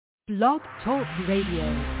Blog Talk Radio.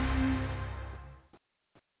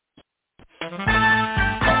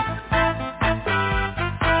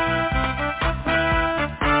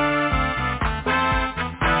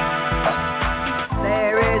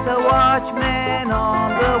 Watchman on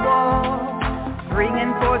the wall,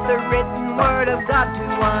 bringing forth the written word of God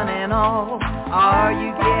to one and all. Are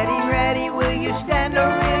you getting ready? Will you stand or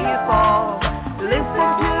will you fall? Listen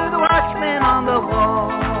to the watchman on the wall.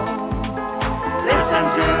 Listen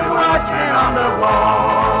to the watchman on the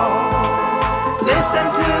wall. Listen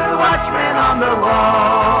to the watchman on the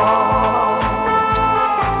wall.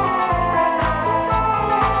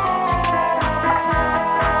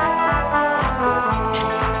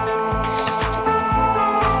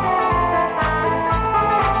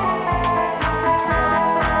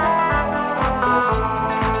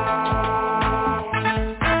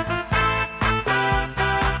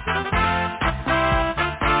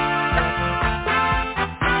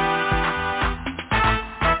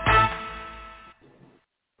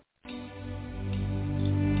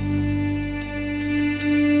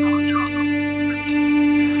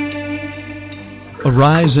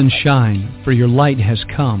 Arise and shine, for your light has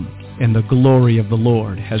come, and the glory of the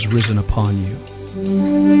Lord has risen upon you.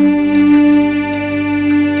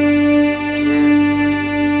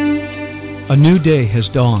 A new day has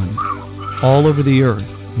dawned. All over the earth,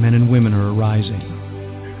 men and women are arising.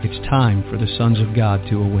 It's time for the sons of God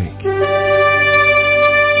to awake.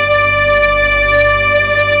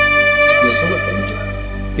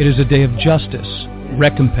 It is a day of justice,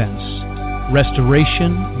 recompense,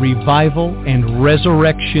 restoration, revival, and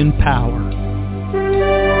resurrection power.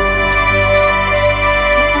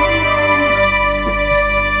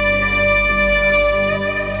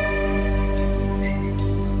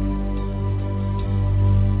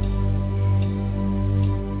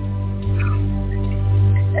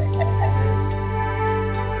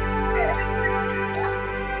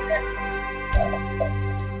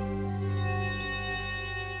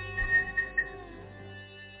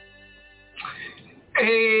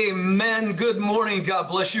 Amen. Good morning. God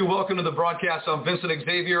bless you. Welcome to the broadcast. I'm Vincent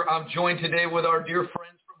Xavier. I'm joined today with our dear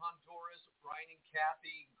friends from Honduras, Brian and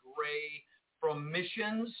Kathy Gray from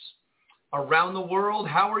missions around the world.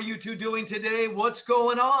 How are you two doing today? What's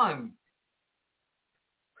going on?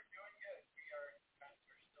 We're doing good.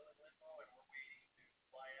 We're still in limbo and we're waiting to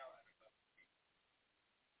fly out in a couple of weeks.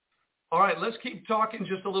 All right, let's keep talking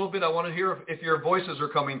just a little bit. I want to hear if your voices are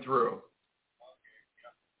coming through.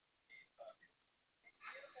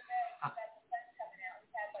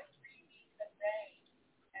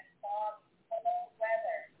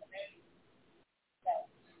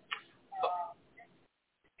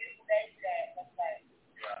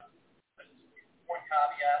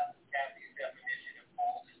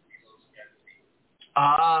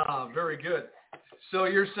 Very good. So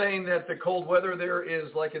you're saying that the cold weather there is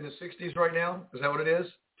like in the 60s right now? Is that what it is?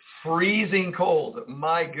 Freezing cold.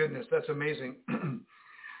 My goodness, that's amazing.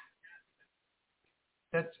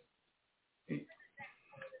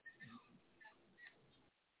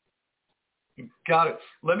 Got it.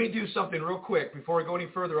 Let me do something real quick before we go any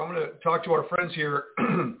further. I'm going to talk to our friends here.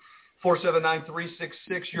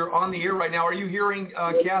 479-366. You're on the air right now. Are you hearing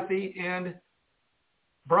Kathy and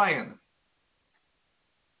Brian?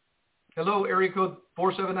 Hello, area code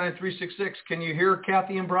 479-366. Can you hear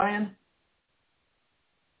Kathy and Brian?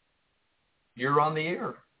 You're on the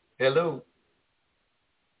air. Hello.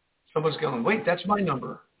 Someone's going, wait, that's my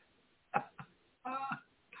number.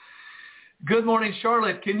 Good morning,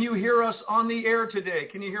 Charlotte. Can you hear us on the air today?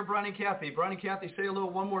 Can you hear Brian and Kathy? Brian and Kathy, say hello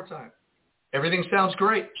one more time. Everything sounds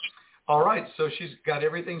great. All right, so she's got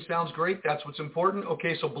everything sounds great. That's what's important.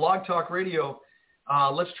 Okay, so Blog Talk Radio.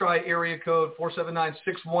 Let's try area code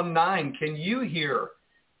 479-619. Can you hear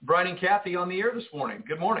Brian and Kathy on the air this morning?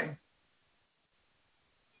 Good morning.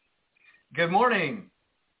 Good morning.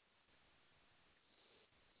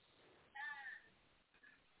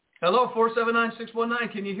 Hello,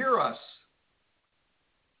 479-619. Can you hear us?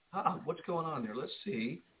 What's going on there? Let's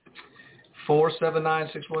see.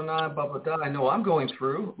 479-619. Blah, blah, blah. I know I'm going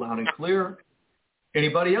through loud and clear.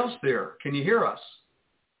 Anybody else there? Can you hear us?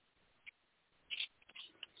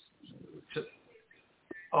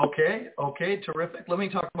 Okay, terrific. Let me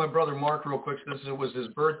talk to my brother Mark real quick since it was his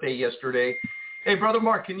birthday yesterday. Hey, Brother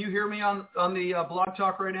Mark, can you hear me on the Blog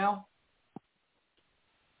Talk right now?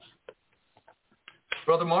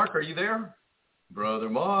 Brother Mark, are you there? Brother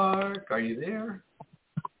Mark, are you there?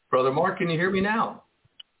 Brother Mark, can you hear me now?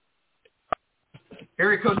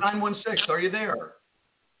 Area code 916, are you there?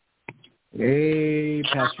 Hey,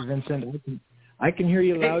 Pastor Vincent. I can hear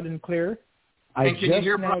you loud and clear. And can you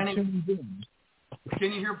hear Brian?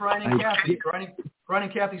 Can you hear Brian and Kathy? Brian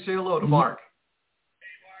and Kathy, say hello to Mark.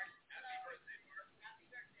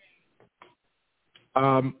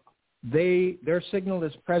 Their signal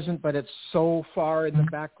is present, but it's so far in the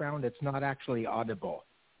background, it's not actually audible.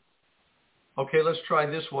 Okay, let's try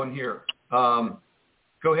this one here. Go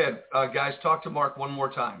ahead, guys. Talk to Mark one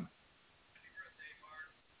more time.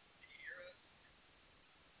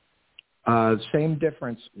 Same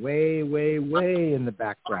difference. Way, way, way in the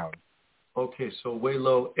background. Okay, so way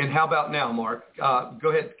low. And how about now, Mark?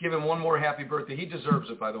 Go ahead. Give him one more happy birthday. He deserves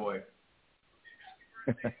it, by the way.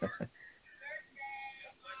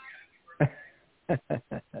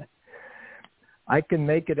 I can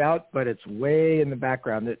make it out, but it's way in the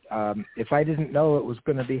background. If I didn't know it was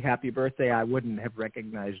going to be happy birthday, I wouldn't have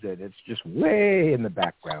recognized it. It's just way in the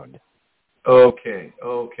background. Okay.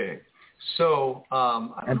 So,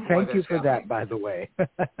 and thank you for that, by the way.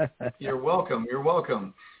 You're welcome,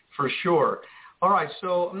 for sure. All right,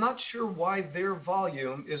 so I'm not sure why their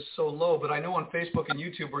volume is so low, but I know on Facebook and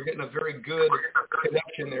YouTube we're getting a very good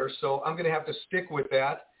connection there, so I'm going to have to stick with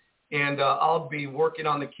that. And I'll be working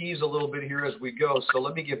on the keys a little bit here as we go. So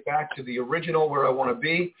let me get back to the original where I want to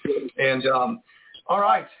be. And all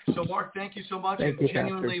right. So, Mark, thank you so much. Thank you,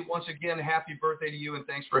 genuinely, Pastor. once again, happy birthday to you, and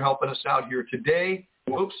thanks for helping us out here today.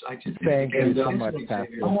 Oops, I just did Thank it again. you so much,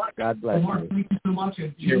 Pastor. God bless you. Thank you so much.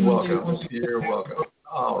 You're welcome. You're welcome.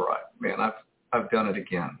 All right, man, I've done it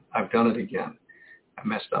again. I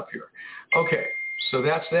messed up here. Okay, so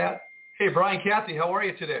that's that. Hey, Brian, Kathy, how are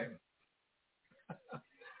you today?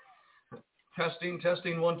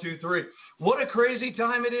 Testing, 1, 2, 3. What a crazy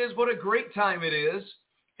time it is. What a great time it is.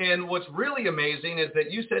 And what's really amazing is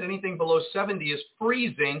that you said anything below 70 is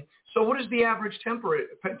freezing. So what is the average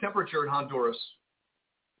temperature in Honduras?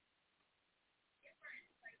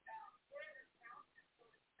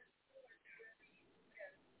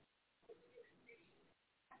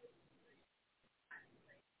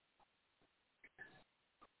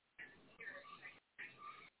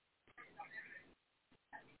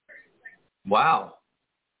 Wow.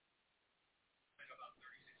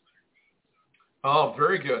 Oh,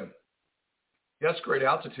 very good. That's great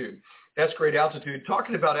altitude.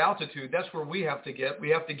 Talking about altitude, that's where we have to get. We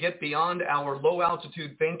have to get beyond our low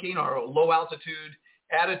altitude thinking, our low altitude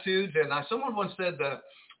attitudes. And someone once said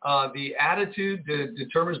the attitude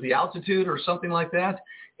determines the altitude or something like that.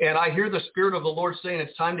 And I hear the Spirit of the Lord saying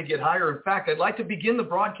it's time to get higher. In fact, I'd like to begin the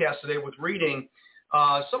broadcast today with reading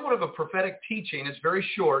somewhat of a prophetic teaching. It's very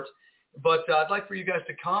short, but I'd like for you guys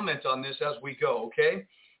to comment on this as we go, okay?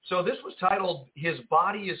 So this was titled, His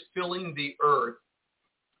Body is Filling the Earth.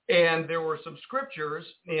 And there were some scriptures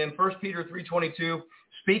in 1 Peter 3:22,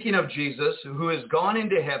 speaking of Jesus, who has gone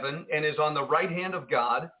into heaven and is on the right hand of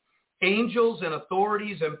God, angels and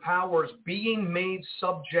authorities and powers being made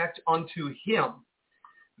subject unto him.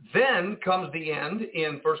 Then comes the end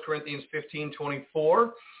in 1 Corinthians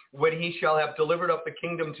 15:24, when he shall have delivered up the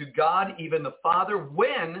kingdom to God, even the Father,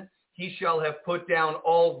 when he shall have put down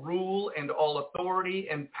all rule and all authority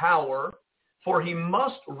and power, for he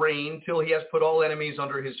must reign till he has put all enemies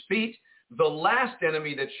under his feet. The last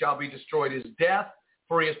enemy that shall be destroyed is death,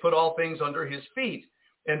 for he has put all things under his feet.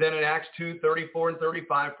 And then in Acts 2:34 and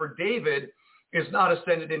 35, for David is not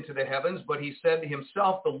ascended into the heavens, but he said to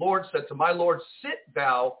himself, the Lord said to my Lord, sit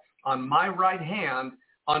thou on my right hand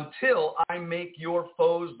until I make your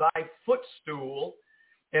foes thy footstool.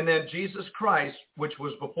 And then Jesus Christ, which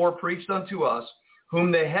was before preached unto us,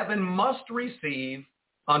 whom the heaven must receive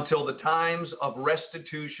until the times of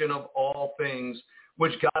restitution of all things,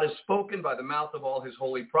 which God has spoken by the mouth of all his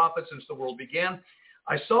holy prophets since the world began.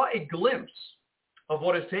 I saw a glimpse of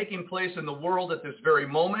what is taking place in the world at this very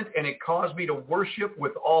moment, and it caused me to worship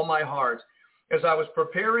with all my heart. As I was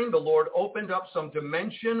preparing, the Lord opened up some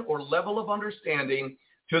dimension or level of understanding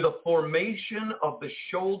to the formation of the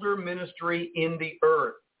shoulder ministry in the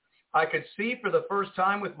earth. I could see for the first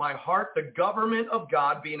time with my heart the government of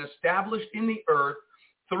God being established in the earth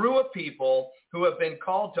through a people who have been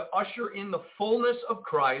called to usher in the fullness of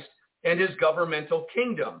Christ and his governmental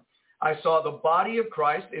kingdom. I saw the body of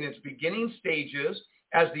Christ in its beginning stages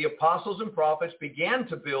as the apostles and prophets began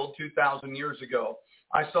to build 2,000 years ago.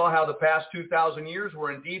 I saw how the past 2,000 years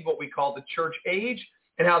were indeed what we call the church age,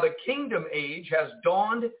 and how the kingdom age has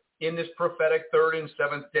dawned in this prophetic third and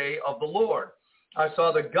seventh day of the Lord. I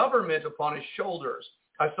saw the government upon his shoulders.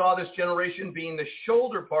 I saw this generation being the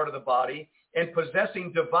shoulder part of the body and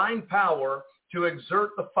possessing divine power to exert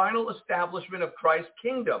the final establishment of Christ's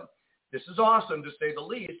kingdom. This is awesome, to say the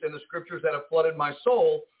least, and the scriptures that have flooded my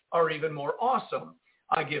soul are even more awesome.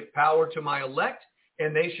 I give power to my elect,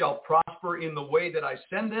 and they shall prosper prosper in the way that I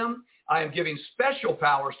send them. I am giving special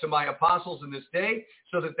powers to my apostles in this day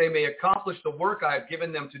so that they may accomplish the work I have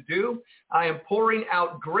given them to do. I am pouring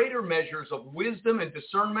out greater measures of wisdom and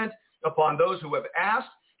discernment upon those who have asked.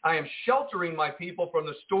 I am sheltering my people from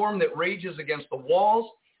the storm that rages against the walls.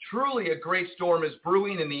 Truly a great storm is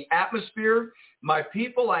brewing in the atmosphere. My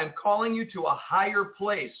people, I am calling you to a higher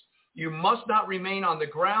place. You must not remain on the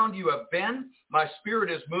ground you have been. My spirit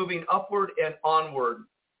is moving upward and onward.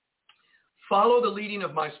 Follow the leading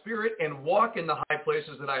of my spirit and walk in the high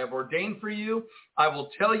places that I have ordained for you. I will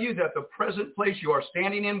tell you that the present place you are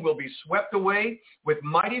standing in will be swept away with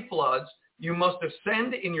mighty floods. You must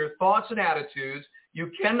ascend in your thoughts and attitudes. You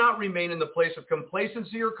cannot remain in the place of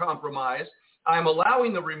complacency or compromise. I am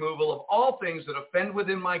allowing the removal of all things that offend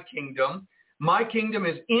within my kingdom. My kingdom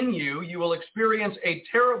is in you. You will experience a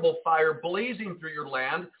terrible fire blazing through your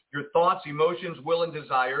land, your thoughts, emotions, will, and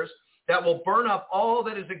desires, that will burn up all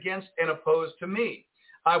that is against and opposed to me.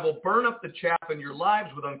 I will burn up the chaff in your lives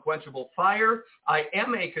with unquenchable fire. I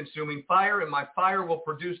am a consuming fire, and my fire will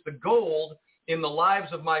produce the gold in the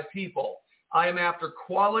lives of my people. I am after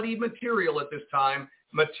quality material at this time,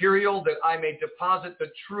 material that I may deposit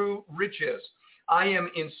the true riches. I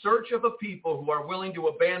am in search of a people who are willing to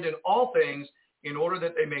abandon all things in order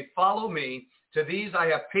that they may follow me. To these I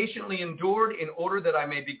have patiently endured in order that I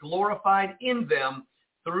may be glorified in them.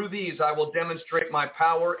 Through these I will demonstrate my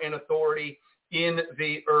power and authority in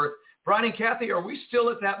the earth. Brian and Kathy, are we still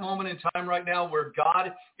at that moment in time right now where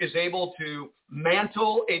God is able to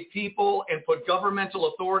mantle a people and put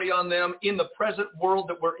governmental authority on them in the present world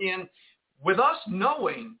that we're in, with us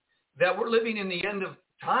knowing that we're living in the end of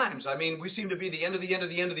times? I mean, we seem to be the end of the end of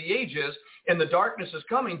the end of the ages, and the darkness is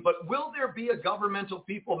coming. But will there be a governmental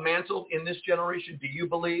people mantled in this generation, do you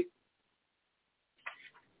believe?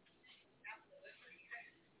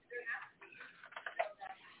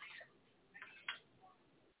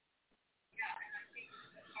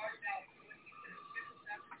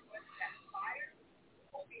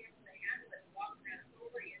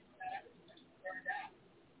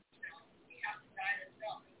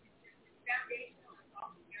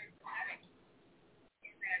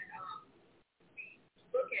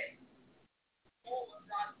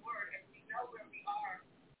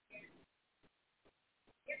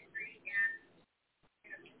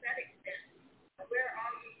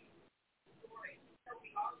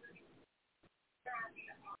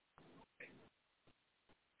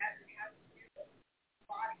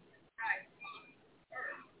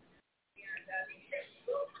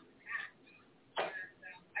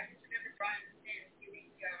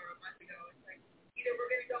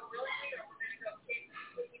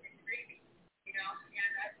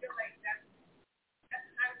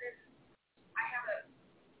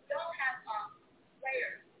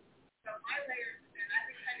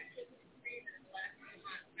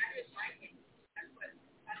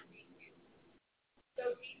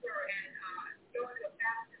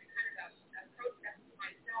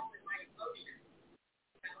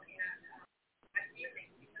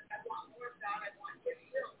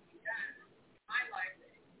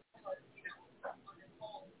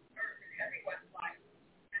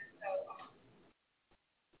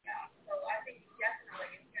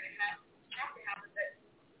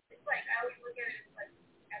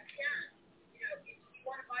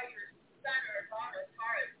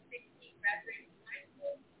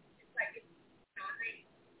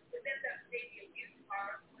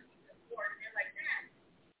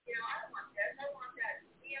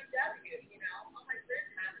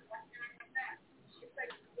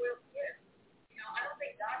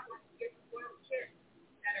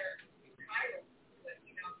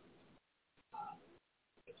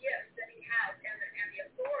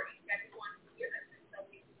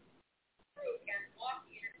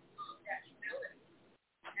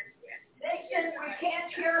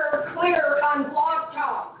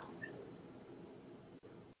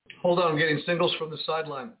 Hold on, I'm getting signals from the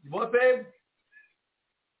sideline. What, babe?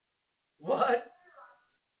 What?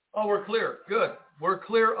 Oh, we're clear. Good. We're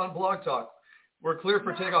clear on Blog Talk. We're clear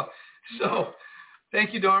for takeoff. So,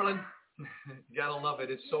 thank you, darling. You gotta love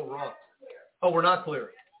it. It's so raw. Oh, we're not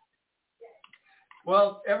clear.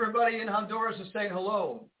 Well, everybody in Honduras is saying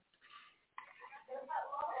hello.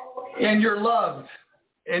 And you're loved.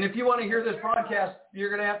 And if you want to hear this broadcast, you're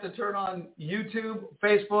going to have to turn on YouTube,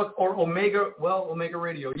 Facebook, or Omega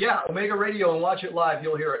Radio. Yeah, Omega Radio, and watch it live.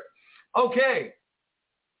 You'll hear it. Okay,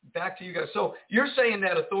 back to you guys. So you're saying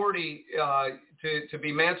that authority, to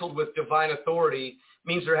be mantled with divine authority,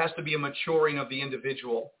 means there has to be a maturing of the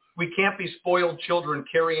individual. We can't be spoiled children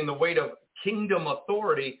carrying the weight of kingdom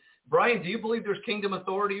authority Brian, do you believe there's kingdom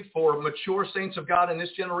authority for mature saints of God in this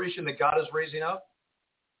generation that God is raising up?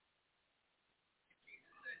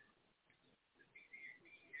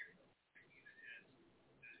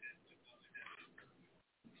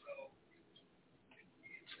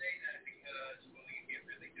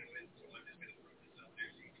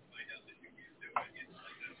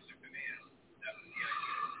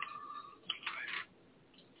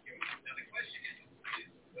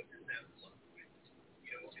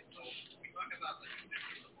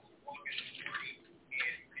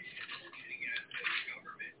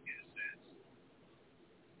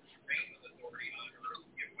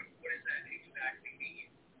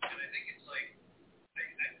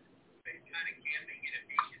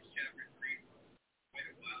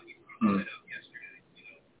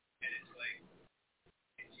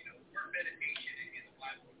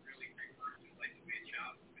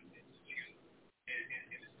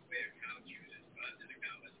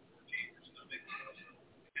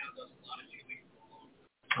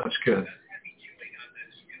 That's good.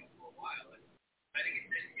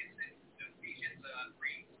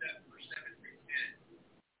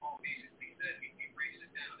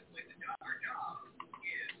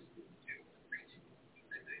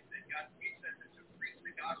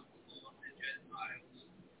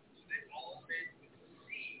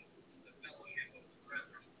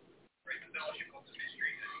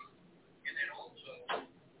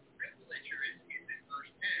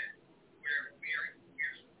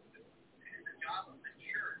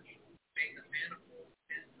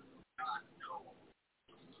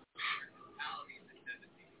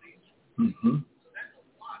 Mm-hmm.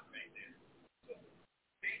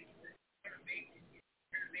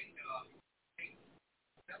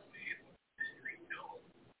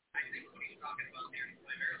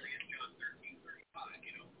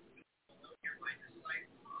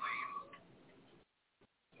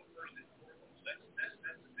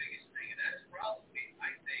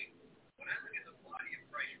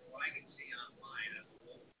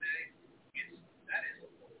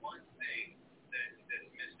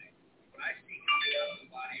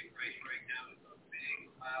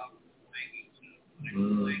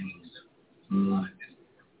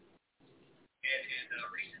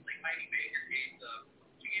 Recently, Heidi Baker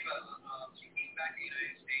she came back to the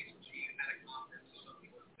United States and she had a conference or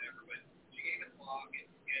something or whatever, but she gave a talk and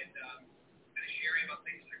kind of sharing about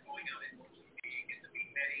things that are going on in Mozambique and the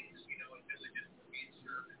meetings, in villages where being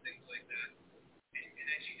served and things like that. And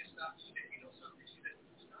then she just stopped, she said, something, she said,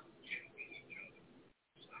 stop shooting each other.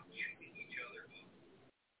 Stop shooting each other up.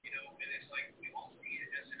 And it's like we all see it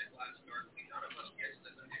as in a glass darkly. None of us gets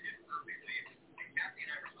this perfectly. And Kathy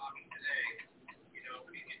and I were talking today,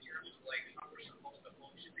 in terms of like how we're supposed to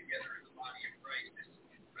function together in the body of Christ, is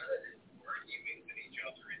rather than arguing with each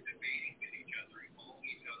other and debating with each other and calling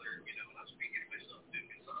each other, and I'm speaking to myself too,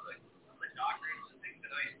 and some of the doctrines and things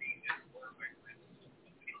that I see just work my friends.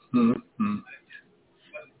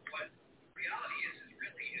 But reality is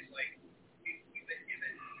really is like we've been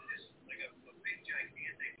given this like a big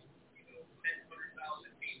gigantic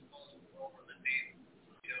 10,000 people over the table,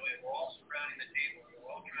 and we're all surrounding the table and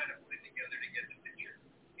we're all trying to put it together to get the picture.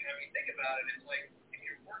 Think about it, it's like if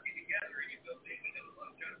you're working together and you go thinking of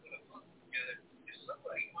trying to put a puzzle together, if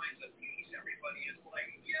somebody finds a piece, everybody is like,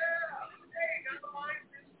 yeah, hey, got the line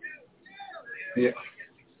for this too, yeah. Everybody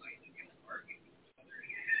gets excited, argue with each other,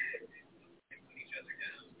 and put each other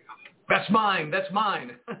down. That's mine.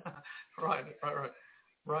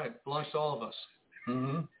 Right. Belongs to all of us.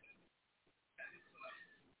 Mm-hmm.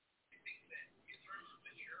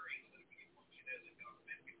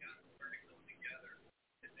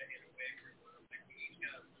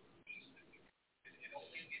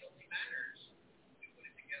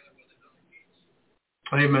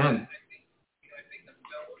 Amen. I think the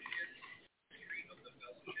fellowship, the stream of the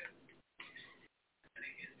fellowship, and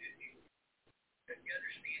you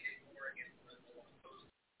understand it more in along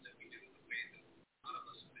those that we do the way that a lot of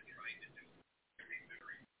us have been trying to do every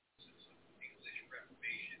since English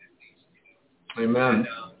Reformation at least. Amen.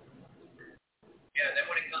 And, then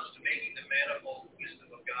when it comes to making the manifold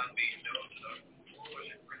wisdom of God based on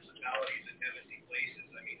rulers and principalities in heavenly places,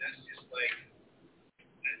 I mean that's just like.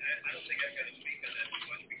 I don't think I've got to speak on that too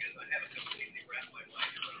much because I haven't completely wrapped my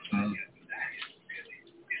mind around that yet. But that is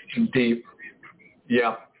really deep.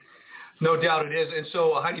 Yeah. No doubt it is. And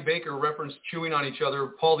so Heidi Baker referenced chewing on each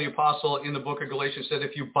other. Paul the Apostle in the book of Galatians said,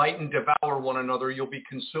 if you bite and devour one another, you'll be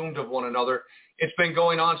consumed of one another. It's been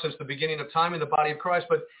going on since the beginning of time in the body of Christ.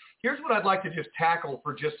 But here's what I'd like to just tackle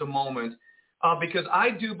for just a moment. Because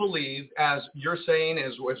I do believe, as you're saying,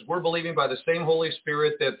 as we're believing by the same Holy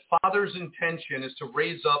Spirit, that Father's intention is to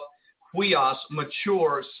raise up huios,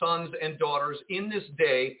 mature sons and daughters in this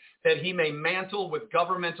day, that he may mantle with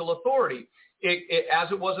governmental authority.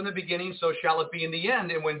 As it was in the beginning, so shall it be in the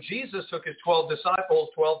end. And when Jesus took his 12 disciples,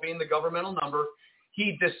 12 being the governmental number,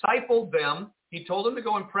 he discipled them. He told them to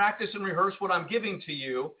go and practice and rehearse what I'm giving to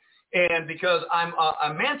you, and because I'm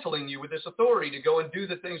mantling you with this authority to go and do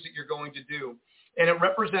the things that you're going to do. And it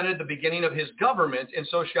represented the beginning of his government, and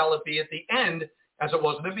so shall it be at the end. As it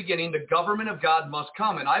was in the beginning, the government of God must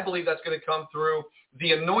come. And I believe that's going to come through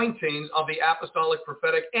the anointings of the apostolic,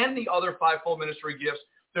 prophetic, and the other fivefold ministry gifts.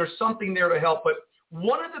 There's something there to help. But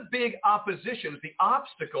one of the big oppositions, the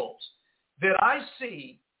obstacles that I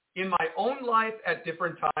see in my own life at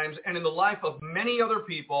different times and in the life of many other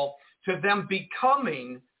people to them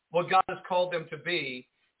becoming what God has called them to be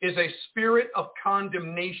is a spirit of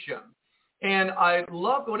condemnation. And I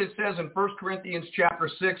love what it says in 1 Corinthians chapter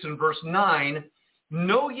 6 and verse 9,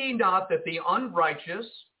 know ye not that the unrighteous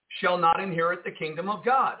shall not inherit the kingdom of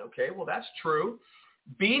God? Okay, well, that's true.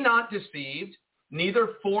 Be not deceived, neither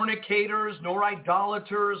fornicators, nor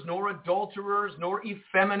idolaters, nor adulterers, nor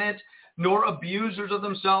effeminate, nor abusers of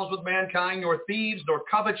themselves with mankind, nor thieves, nor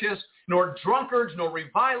covetous, nor drunkards, nor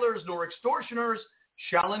revilers, nor extortioners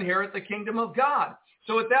shall inherit the kingdom of God.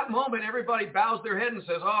 So at that moment, everybody bows their head and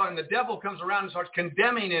says, oh, and the devil comes around and starts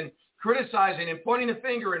condemning and criticizing and pointing a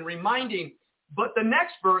finger and reminding. But the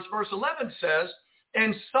next verse, verse 11 says,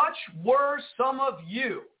 and such were some of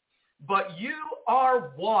you, but you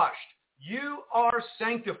are washed, you are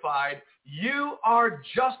sanctified, you are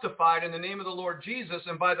justified in the name of the Lord Jesus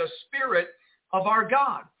and by the Spirit of our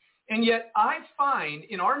God. And yet I find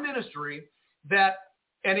in our ministry that,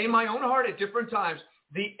 and in my own heart at different times,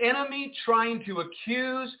 the enemy trying to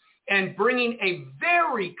accuse and bringing a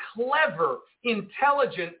very clever,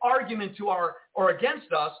 intelligent argument to our or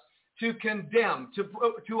against us to condemn,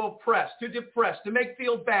 to oppress, to depress, to make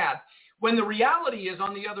feel bad. When the reality is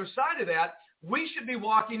on the other side of that, we should be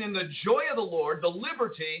walking in the joy of the Lord, the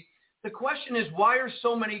liberty. The question is, why are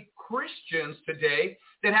so many Christians today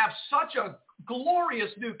that have such a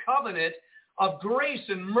glorious new covenant of grace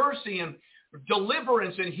and mercy and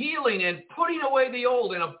deliverance and healing and putting away the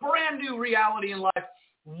old and a brand new reality in life?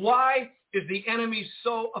 Why is the enemy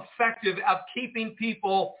so effective at keeping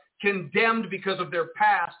people condemned because of their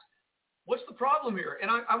past? What's the problem here?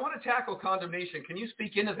 And I want to tackle condemnation. Can you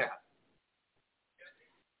speak into that?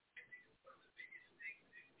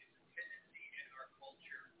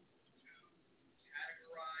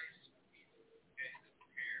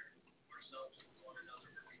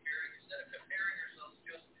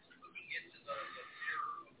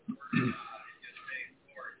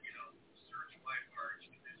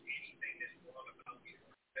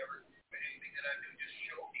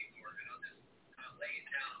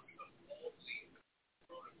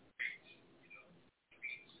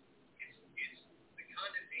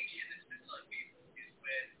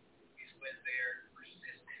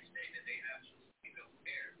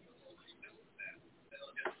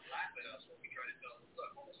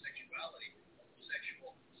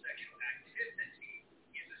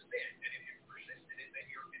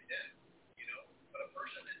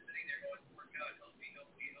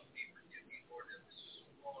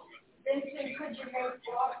 Vincent, could you make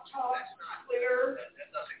Walk Talk clear?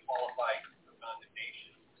 That doesn't qualify for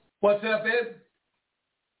condemnation. What's that, babe?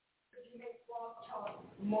 Could you make Walk Talk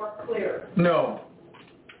more clear? No.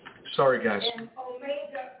 Sorry, guys. And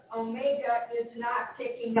Omega is not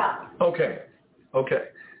picking up. Okay.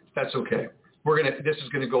 That's okay. This is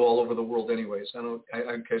gonna go all over the world anyways.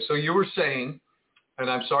 Okay. So you were saying, and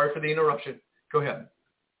I'm sorry for the interruption. Go ahead.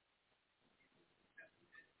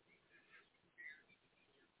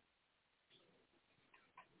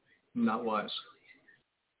 Not wise.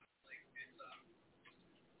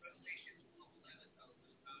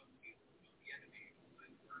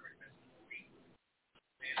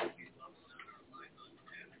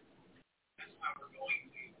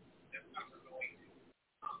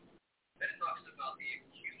 Then it talks about the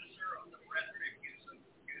accuser of the brethren, accuse them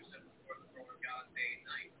before the throne of God day and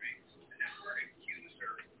night, right? And that word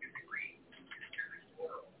accuser in the Greek is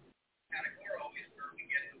categorical. Categorical is where we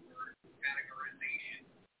get the word categorization.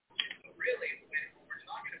 So really, when we're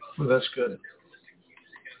talking about That's good. the devil is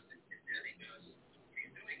accusing us and condemning us, what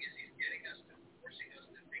he's doing is he's getting us to forcing us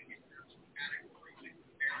to think in terms of categories and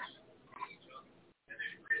comparison to each other. And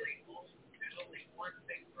there's only one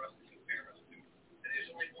thing for us to compare us to. And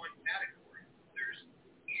there's only one category. There's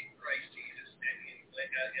in Christ Jesus, and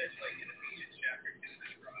as like in Ephesians chapter 2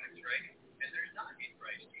 describes, right? And there's not in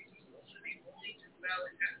Christ Jesus. Those are the only two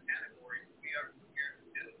valid categories we are here to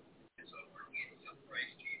do. And so we're in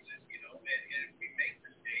Christ Jesus, and if we make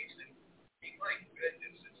mistakes, and my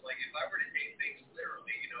goodness, it's like if I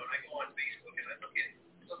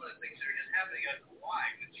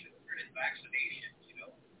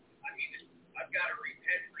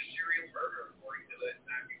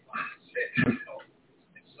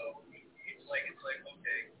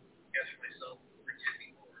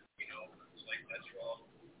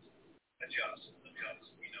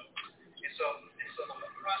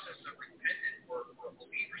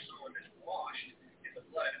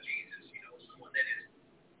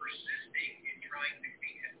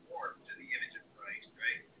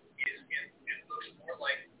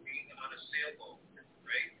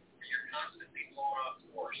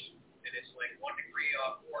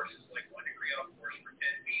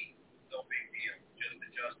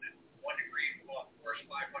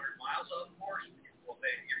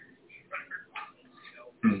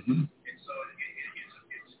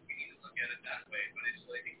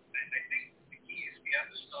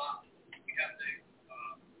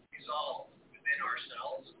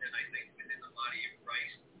ourselves, and I think within the body of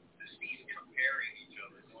Christ, to cease comparing each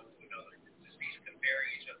other one to another, to cease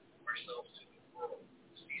comparing ourselves to the world,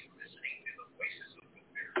 to cease listening to the voices of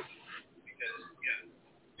comparison. Because,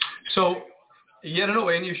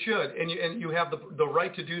 and you should, and you have the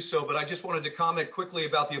right to do so. But I just wanted to comment quickly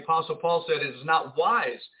about the Apostle Paul said it is not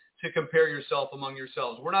wise to compare yourself among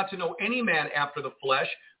yourselves. We're not to know any man after the flesh.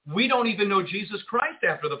 We don't even know Jesus Christ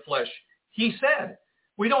after the flesh. He said,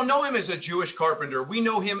 we don't know him as a Jewish carpenter. We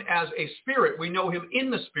know him as a spirit. We know him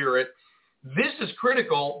in the spirit. This is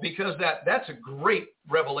critical because that's a great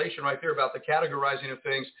revelation right there about the categorizing of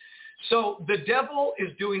things. So the devil is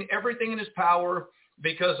doing everything in his power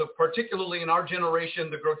because of, particularly in our generation,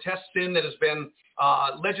 the grotesque sin that has been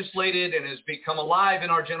legislated and has become alive in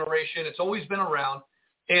our generation. It's always been around.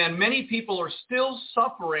 And many people are still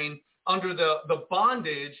suffering under the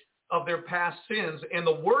bondage of their past sins. And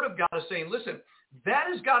the Word of God is saying, listen, that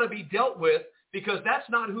has got to be dealt with because that's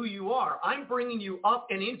not who you are. I'm bringing you up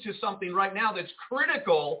and into something right now that's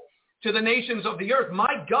critical to the nations of the earth.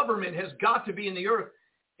 My government has got to be in the earth.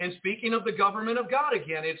 And speaking of the government of God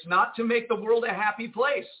again, it's not to make the world a happy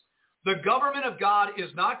place. The government of God is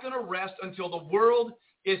not going to rest until the world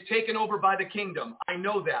is taken over by the kingdom. I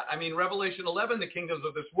know that. I mean, Revelation 11, the kingdoms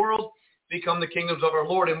of this world become the kingdoms of our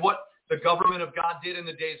Lord. And what the government of God did in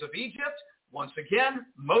the days of Egypt, once again,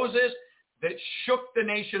 Moses, that shook the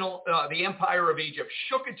the empire of Egypt,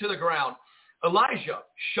 shook it to the ground. Elijah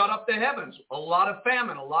shut up the heavens, a lot of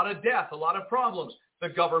famine, a lot of death, a lot of problems, the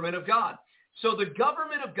government of God. So the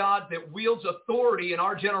government of God that wields authority in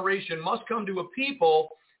our generation must come to a people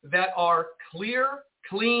that are clear,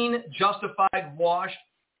 clean, justified, washed,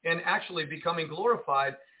 and actually becoming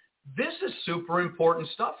glorified. This is super important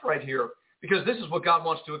stuff right here because this is what God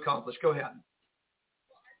wants to accomplish. Go ahead.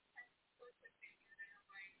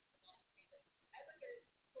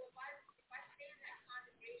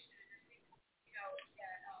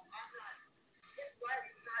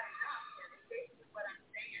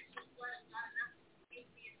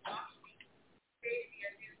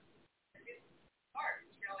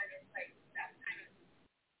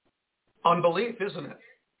 Unbelief, isn't it?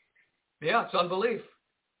 Yeah, it's unbelief.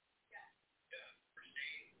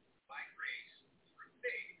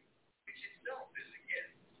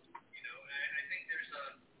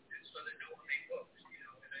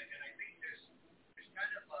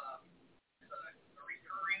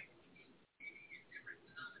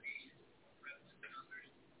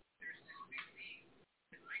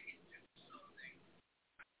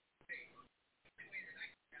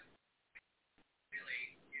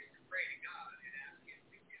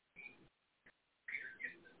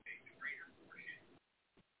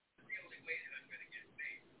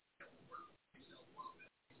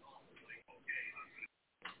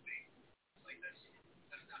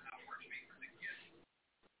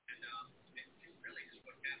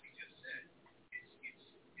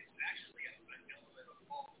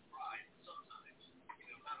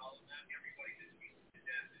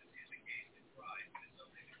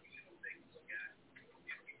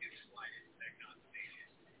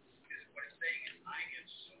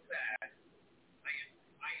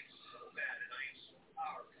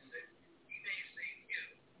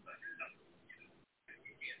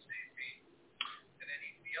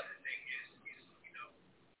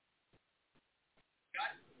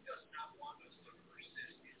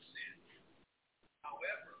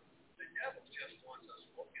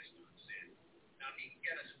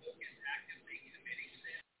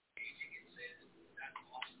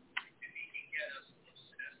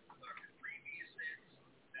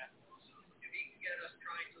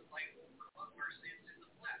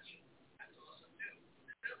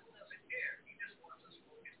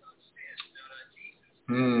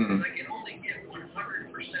 I can only give 100%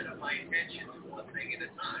 of my attention to one thing at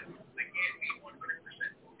a time. I can't be 100%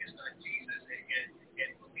 focused on Jesus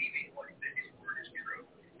and believing that his word is true,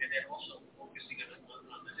 and then also focusing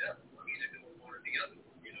on the devil. I'm either doing one or the other,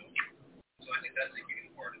 So I think that's a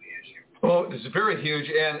huge part of the issue. Well, it's very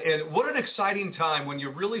huge, and what an exciting time when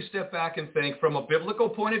you really step back and think from a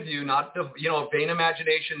biblical point of view, not the vain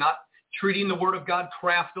imagination, not treating the Word of God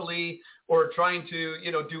craftily or trying to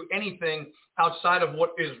do anything outside of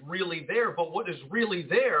what is really there. But what is really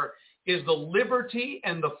there is the liberty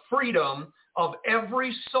and the freedom of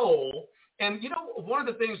every soul. And one of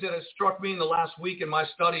the things that has struck me in the last week in my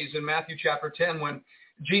studies in Matthew chapter 10, when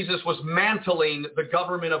Jesus was mantling the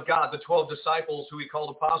government of God, the 12 disciples who he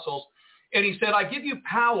called apostles, and he said, I give you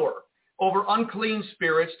power over unclean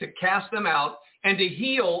spirits to cast them out and to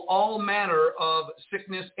heal all manner of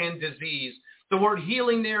sickness and disease. The word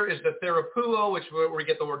healing there is the therapuo, which is where we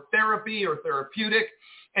get the word therapy or therapeutic.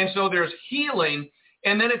 And so there's healing.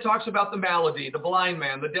 And then it talks about the malady, the blind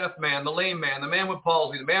man, the deaf man, the lame man, the man with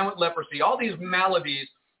palsy, the man with leprosy, all these maladies,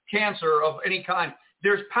 cancer of any kind.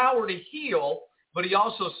 There's power to heal, but he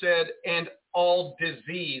also said, and all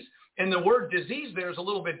disease. And the word disease there is a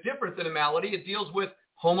little bit different than a malady. It deals with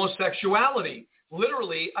homosexuality,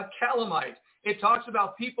 literally a calamite. It talks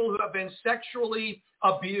about people who have been sexually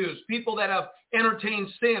abused, people that have entertained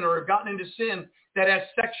sin or have gotten into sin that has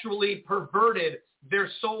sexually perverted their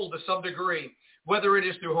soul to some degree, whether it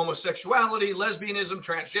is through homosexuality, lesbianism,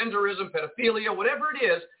 transgenderism, pedophilia, whatever it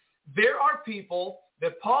is. There are people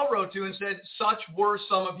that Paul wrote to and said, such were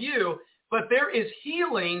some of you, but there is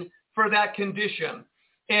healing for that condition.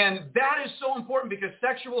 And that is so important because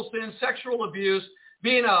sexual sin, sexual abuse,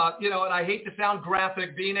 being a, and I hate to sound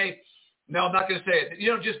graphic, no, I'm not going to say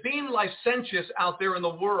it, just being licentious out there in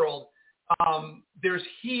the world, there's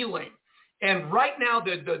healing. And right now,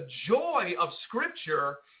 the joy of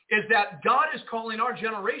Scripture is that God is calling our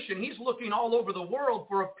generation. He's looking all over the world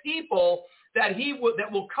for a people that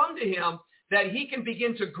will come to him, that he can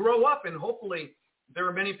begin to grow up. And hopefully there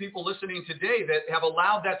are many people listening today that have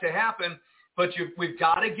allowed that to happen. But we've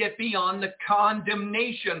got to get beyond the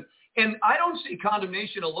condemnation. And I don't see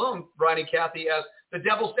condemnation alone, Brian and Kathy, as the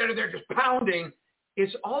devil standing there just pounding.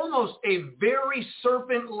 It's almost a very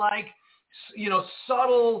serpent-like,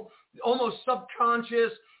 subtle, almost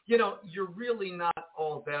subconscious. You're really not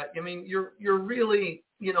all that. I mean, you're really,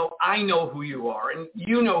 I know who you are, and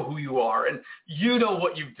you know who you are, and you know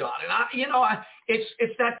what you've done. And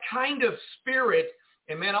it's that kind of spirit.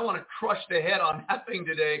 And man, I want to crush the head on that thing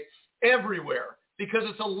today everywhere because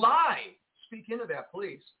it's a lie. Speak into that,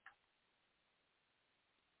 please.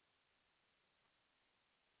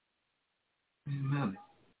 Amen.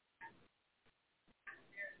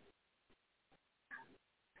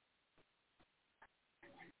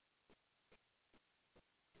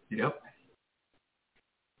 Yep.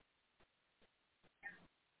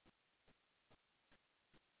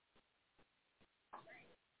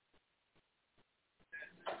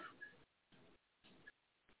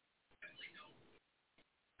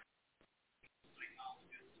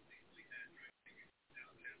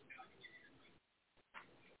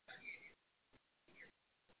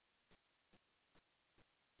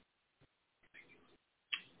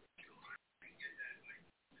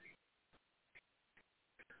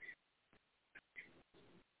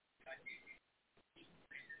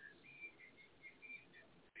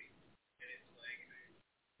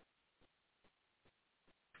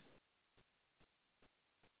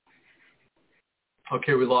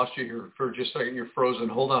 Okay, we lost you here for just a second. You're frozen.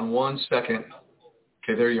 Hold on 1 second.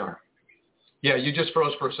 Okay, there you are. Yeah, you just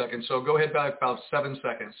froze for a second. So go ahead back about 7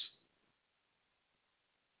 seconds.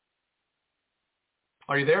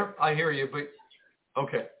 Are you there? I hear you, but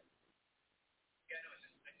okay.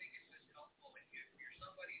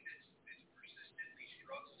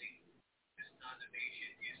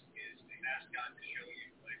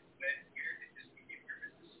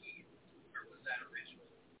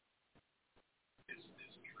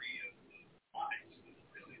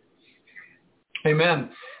 Amen.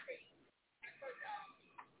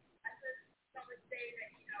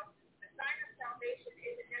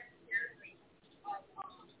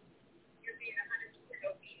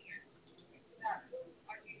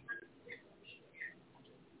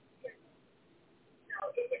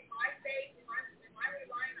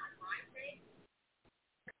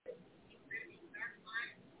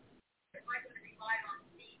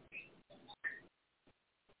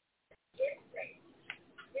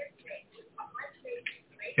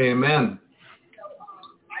 Amen.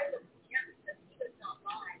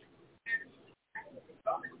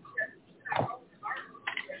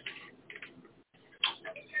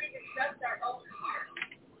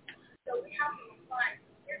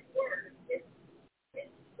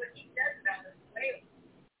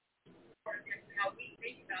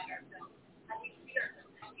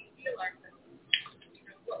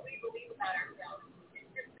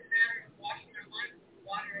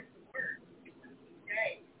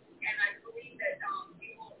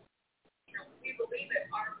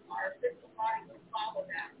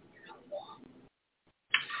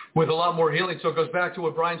 With a lot more healing. So it goes back to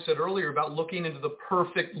what Brian said earlier about looking into the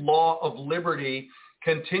perfect law of liberty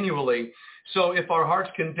continually. So if our hearts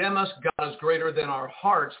condemn us, God is greater than our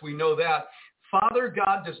hearts. We know that. Father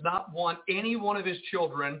God does not want any one of his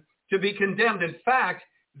children to be condemned. In fact,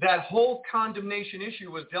 that whole condemnation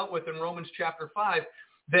issue was dealt with in Romans chapter 5,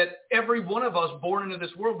 that every one of us born into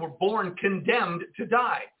this world were born condemned to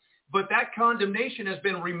die. but that condemnation has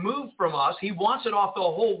been removed from us. He wants it off the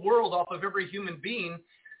whole world, off of every human being.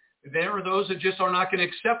 There are those that just are not going to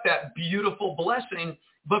accept that beautiful blessing.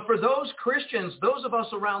 But for those Christians, those of us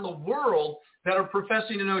around the world that are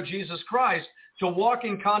professing to know Jesus Christ, to walk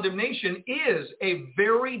in condemnation is a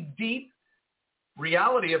very deep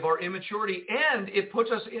reality of our immaturity, and it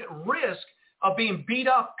puts us at risk of being beat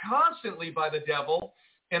up constantly by the devil.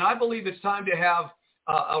 And I believe it's time to have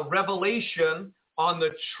a revelation on the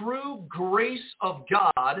true grace of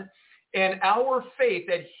God and our faith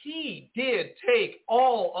that he did take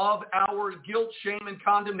all of our guilt, shame, and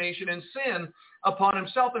condemnation and sin upon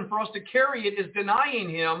himself. And for us to carry it is denying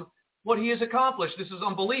him what he has accomplished. This is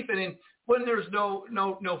unbelief. And when there's no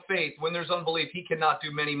faith, when there's unbelief, he cannot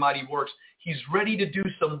do many mighty works. He's ready to do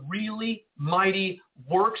some really mighty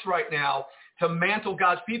works right now to mantle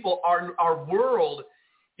God's people. Our world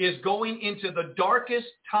is going into the darkest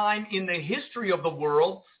time in the history of the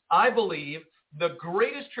world. I believe the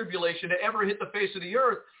greatest tribulation to ever hit the face of the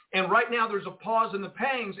earth. And right now there's a pause in the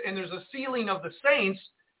pangs and there's a sealing of the saints.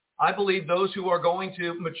 I believe those who are going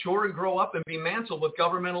to mature and grow up and be mantled with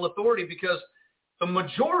governmental authority, because the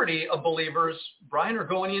majority of believers, Brian, are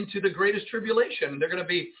going into the greatest tribulation. They're going to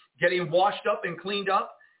be getting washed up and cleaned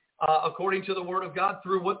up according to the word of God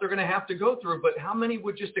through what they're going to have to go through. But how many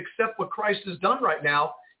would just accept what Christ has done right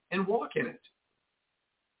now and walk in it?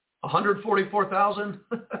 144,000?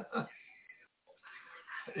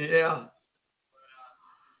 Yeah.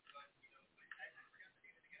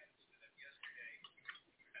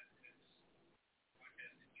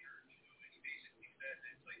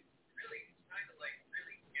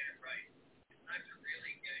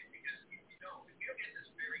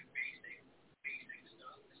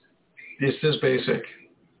 This is basic.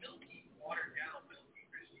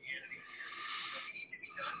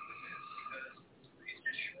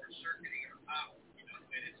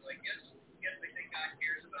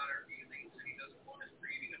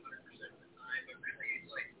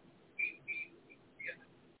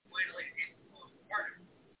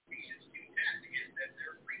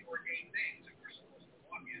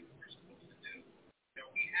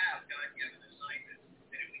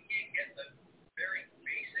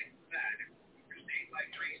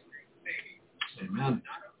 Amen.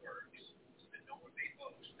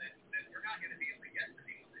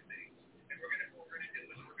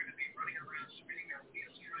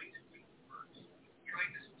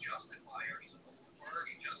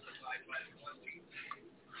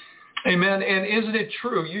 Amen. And isn't it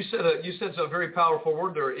true? You said a very powerful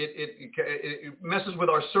word there. It messes with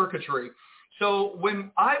our circuitry. So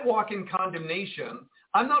when I walk in condemnation,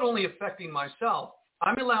 I'm not only affecting myself,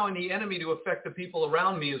 I'm allowing the enemy to affect the people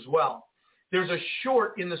around me as well. There's a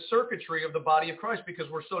short in the circuitry of the body of Christ because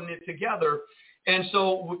we're so knit together. And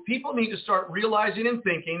so people need to start realizing and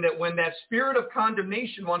thinking that when that spirit of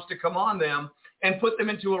condemnation wants to come on them and put them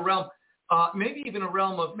into a realm, maybe even a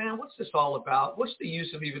realm of, man, what's this all about? What's the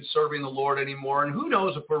use of even serving the Lord anymore? And who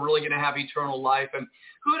knows if we're really going to have eternal life? And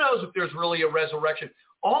who knows if there's really a resurrection?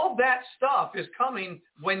 All that stuff is coming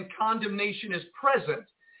when condemnation is present.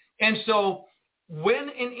 And so when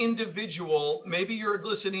an individual, maybe you're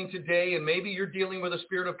listening today and maybe you're dealing with a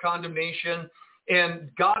spirit of condemnation, and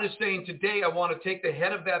God is saying today, I want to take the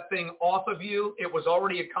head of that thing off of you. It was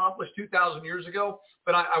already accomplished 2,000 years ago,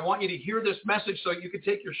 but I want you to hear this message so you can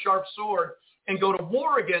take your sharp sword and go to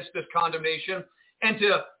war against this condemnation and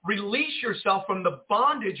to release yourself from the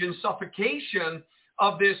bondage and suffocation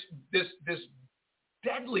of this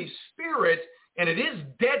deadly spirit, and it is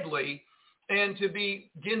deadly, and to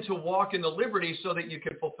begin to walk in the liberty so that you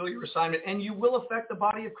can fulfill your assignment, and you will affect the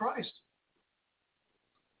body of Christ.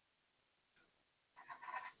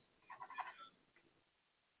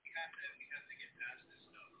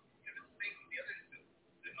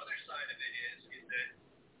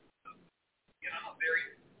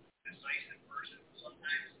 Very decisive person.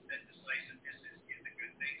 Sometimes that decisiveness is a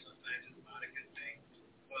good thing. Sometimes it's not a good thing.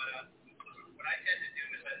 But what I tend to do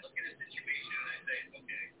is I look at a situation and I say,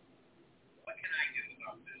 okay, what can I do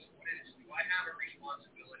about this? Do I have a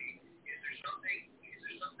responsibility? Is there something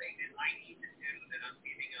that I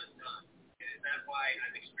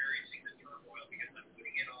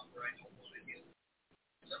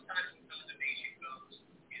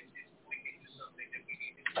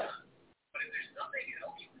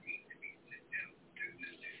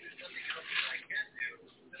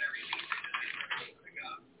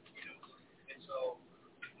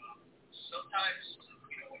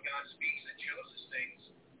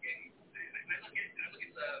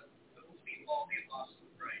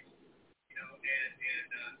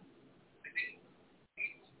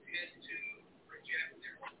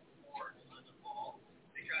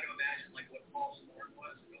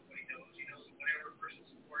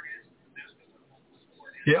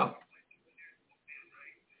Yeah.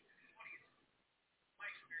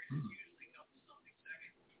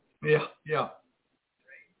 Yeah, yeah.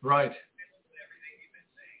 Right.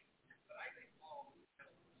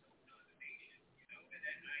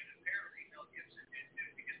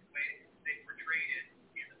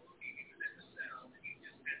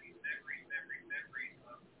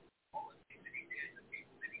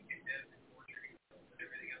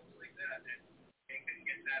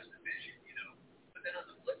 But then on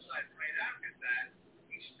the flip side, right after that,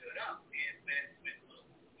 he stood up and when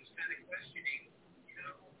Luke was kind of questioning,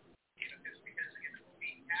 because in the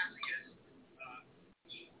movie Cassius,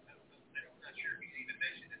 I'm not sure if he's even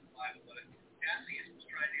mentioned in the Bible, but Cassius was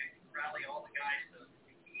trying to rally all the guys to,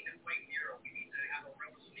 we need a white hero, we need to have a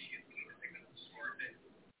revolution, we need to pick up the sword and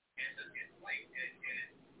fight.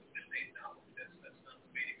 And Luke just saying, no, that's not the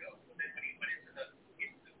way to go. But then when he went into the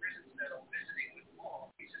prison cell visiting with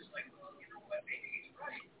Paul, he's just like, well, you know what, maybe he's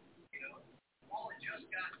right. Paul had just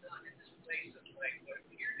got done in this place of like what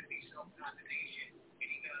appeared to be self-condemnation, and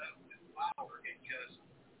he got up with power and just,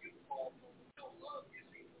 you Paul, no love is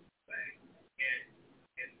equal to way.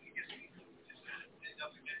 And he just ended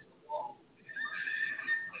up against the wall. And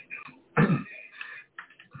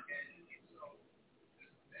so there's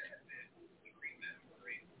a benefit to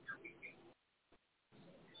remembering where we came from.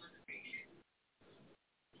 Self-condemnation.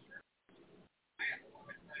 I have a lot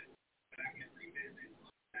of time back and revisit my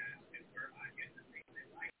past and where I get the things that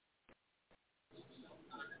I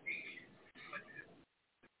self-condemnation. But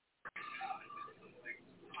God,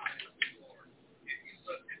 Lord, if you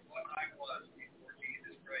look at what I was before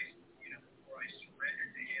Jesus Christ, before I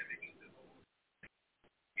surrendered to Him and He took over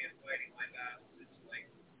and fighting my battles, it's like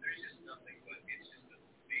there's just nothing but it's just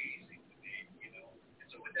amazing to me, And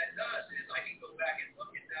so what that does is I can go back and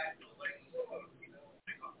look at that and go like, oh,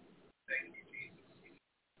 thank you, Jesus.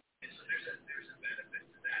 And so there's a benefit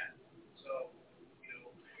to that. So,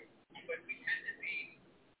 but we tend to be,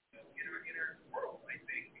 in our world, I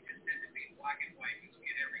think, we just tend to be black and white. We look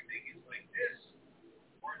at everything as like this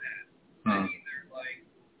or that. I'm either like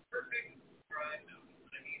perfect or I'm not.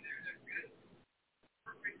 I'm either a good,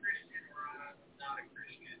 perfect Christian or I'm not a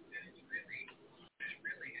Christian. And it's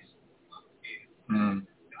it's complicated.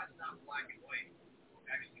 God's not black and white.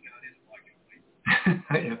 Actually, God is black and white.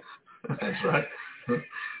 Yeah, that's right.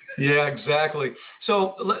 Yeah, exactly.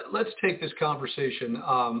 So let's take this conversation.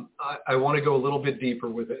 I want to go a little bit deeper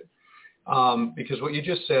with it because what you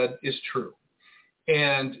just said is true.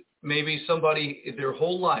 And maybe somebody their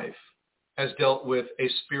whole life has dealt with a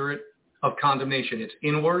spirit of condemnation. It's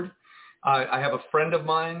inward. I have a friend of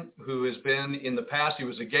mine who has been in the past. He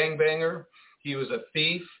was a gangbanger. He was a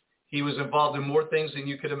thief. He was involved in more things than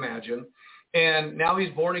you could imagine. And now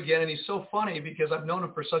he's born again, and he's so funny because I've known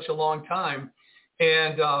him for such a long time.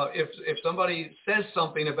 And if somebody says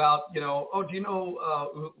something about, oh, do you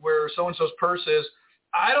know where so-and-so's purse is?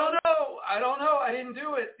 I don't know. I didn't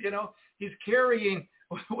do it. He's carrying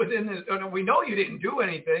within this. We know you didn't do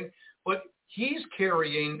anything, but he's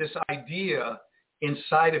carrying this idea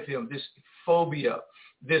inside of him, this phobia,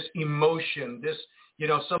 this emotion, this,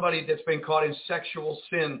 somebody that's been caught in sexual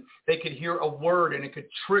sin. They could hear a word and it could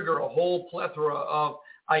trigger a whole plethora of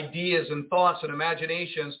ideas and thoughts and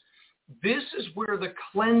imaginations. This is where the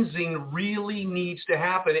cleansing really needs to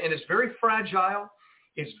happen. And it's very fragile.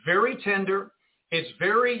 It's very tender. It's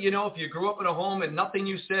very, if you grew up in a home and nothing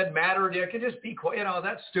you said mattered, you could just be quiet,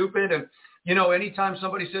 that's stupid. And, anytime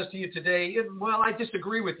somebody says to you today, well, I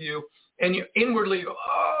disagree with you, and you inwardly go,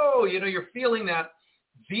 oh, you're feeling that.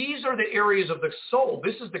 These are the areas of the soul.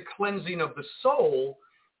 This is the cleansing of the soul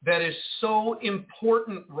that is so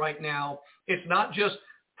important right now. It's not just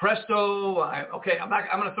presto, I'm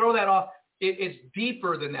going to throw that off. It's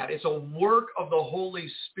deeper than that. It's a work of the Holy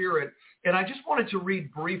Spirit. And I just wanted to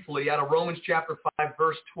read briefly out of Romans chapter 5,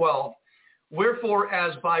 verse 12. Wherefore,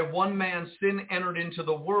 as by one man sin entered into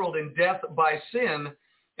the world, and death by sin,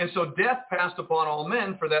 and so death passed upon all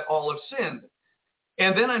men, for that all have sinned.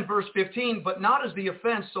 And then in verse 15, but not as the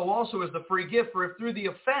offense, so also as the free gift. For if through the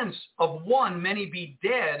offense of one many be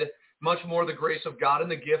dead, much more the grace of God and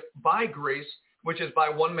the gift by grace, which is by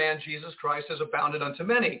one man, Jesus Christ, has abounded unto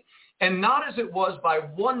many. And not as it was by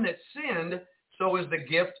one that sinned, so is the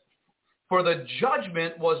gift. For the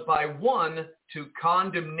judgment was by one to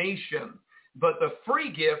condemnation, but the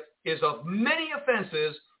free gift is of many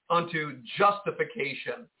offenses unto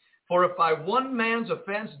justification. For if by one man's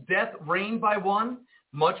offense death reigned by one,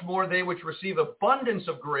 much more they which receive abundance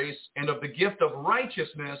of grace and of the gift of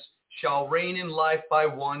righteousness shall reign in life by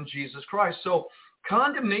one, Jesus Christ. So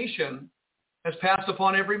condemnation has passed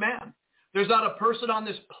upon every man. There's not a person on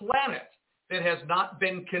this planet that has not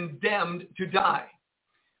been condemned to die.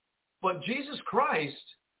 But Jesus Christ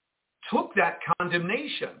took that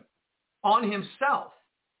condemnation on himself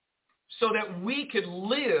so that we could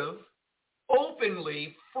live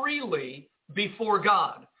openly, freely before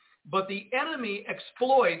God. But the enemy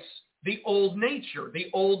exploits the old nature, the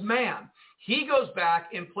old man. He goes back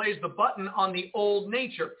and plays the button on the old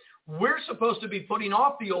nature. We're supposed to be putting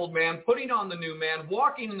off the old man, putting on the new man,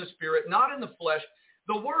 walking in the Spirit, not in the flesh.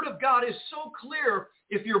 The Word of God is so clear.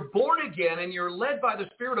 If you're born again and you're led by the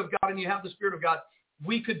Spirit of God and you have the Spirit of God,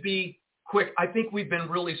 we could be quick. I think we've been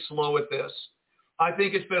really slow at this. I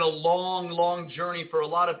think it's been a long, long journey for a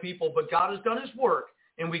lot of people, but God has done his work,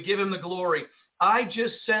 and we give him the glory. I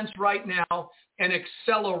just sense right now an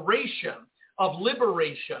acceleration of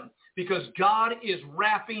liberation because God is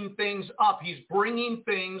wrapping things up. He's bringing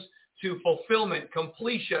things to fulfillment,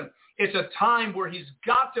 completion. It's a time where he's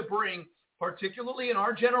got to bring, particularly in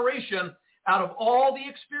our generation, out of all the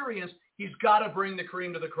experience, he's got to bring the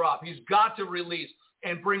cream to the crop. He's got to release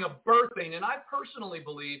and bring a birthing. And I personally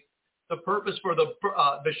believe the purpose for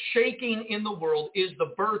the shaking in the world is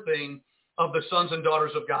the birthing of the sons and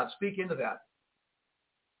daughters of God. Speak into that.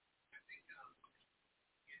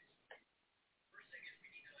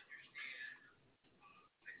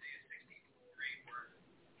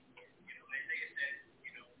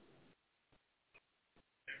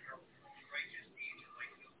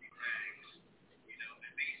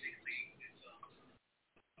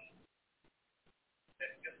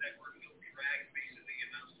 That word filthy rags basically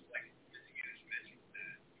amounts to like the Jews mentioned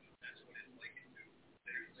that. That's what it's like into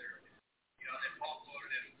literally. And Paul quoted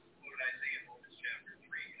Isaiah in Romans chapter 3,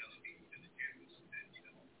 speaking to the Jews, that,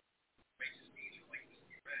 righteous deeds are like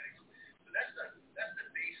filthy rags. So that's the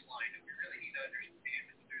baseline that we really need to understand.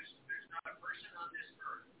 There's not a person on this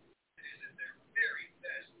earth that is at their very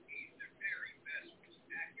best deeds, their very best, which is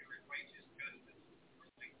accurate, righteous judgment, or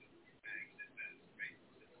like filthy rags at best, right?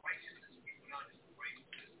 So the righteousness we put on is the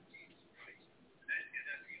righteousness. And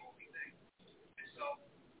that's the only thing. And so,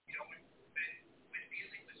 when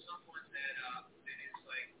dealing with someone that is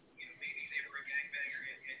like, maybe they were a gangbanger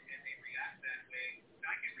and they react that way,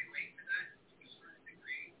 I can relate to that to a certain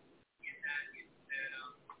degree in that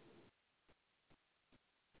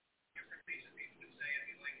different things that people would say. I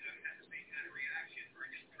mean, like, I had the same kind of reaction or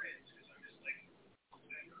I just cringe because I'm just like,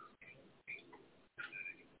 whatever,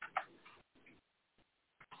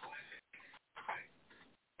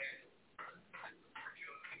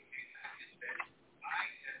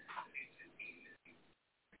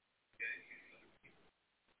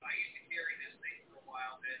 I used to carry this thing for a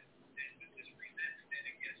while that was this resentment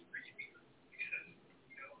against rich people because,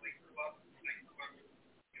 I grew up,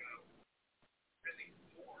 really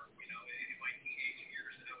poor, in my teenage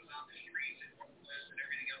years, and I was on the streets and homeless and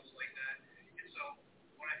everything else like that. And so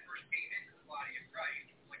when I first came into the body of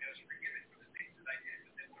Christ, it was like I was forgiven for the things that I did.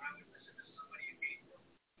 But then when I would listen to somebody who came from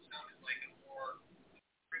what sounded like a more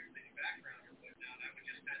privileged background or whatnot, I would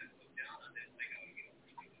just kind of look down on them like, oh, you don't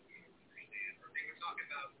understand. Or they would talk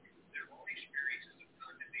about their own experiences of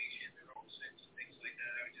condemnation, their own sins and things like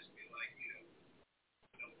that. I would just be like,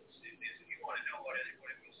 if you want to know what it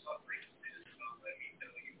was suffering is about, let me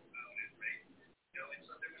tell you about it, right? And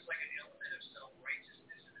so there was like an element of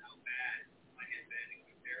self-righteousness and how bad I had been in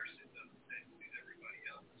comparison to everybody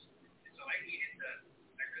else. And so I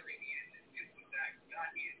really needed to deal with that. God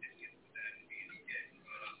needed to deal with that, and he did.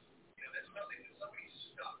 That's nothing that somebody's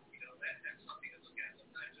stuck. That's something to look at.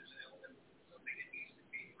 Sometimes there's an element of something that needs to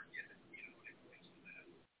be forgiven, when it points to that.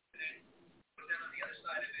 But then on the other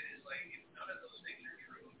side of it is like, if none of those things are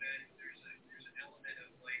true, then there's an element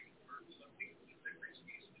of like, where something deliverance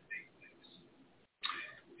needs to take place.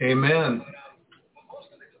 Amen. But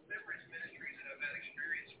most of the deliverance ministries that I've had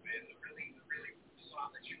experience with, the really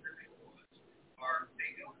solid scriptural ones,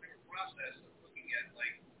 they go through a process of looking at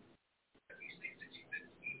like these things that you've been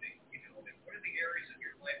keeping, and what are the areas of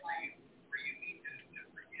your life where you need to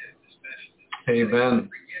forgive, especially. Amen.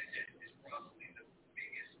 Forgiveness is probably the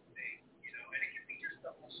biggest thing, and it can be just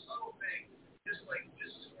the most subtle thing, just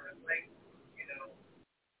sort of like,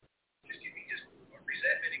 just give me just a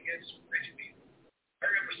resentment against rich people. I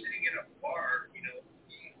remember sitting in a bar,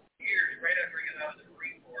 years right after I got out of the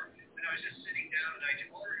Marine Corps, and I was just sitting down, and I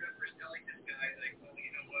all I remember is telling this guy, like, well, you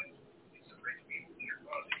know what, it's some rich people that are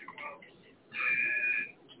causing your problems, and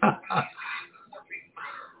more people are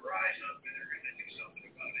going to rise up, and they're going to do something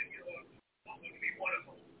about it, I'm going to be one of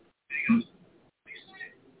them. And he goes, what do you say?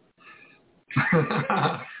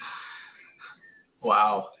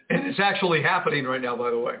 Wow. And it's actually happening right now, by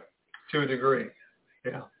the way, to a degree.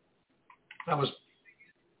 Yeah. That was...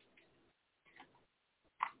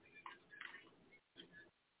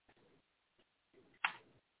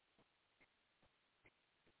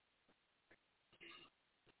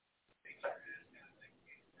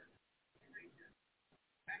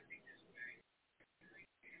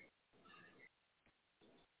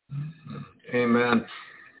 Amen.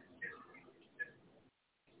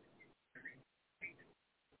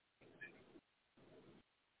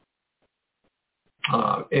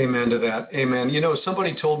 Amen to that. Amen. You know,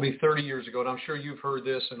 somebody told me 30 years ago, and I'm sure you've heard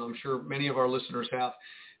this, and I'm sure many of our listeners have.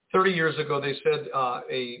 30 years ago, they said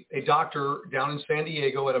a doctor down in San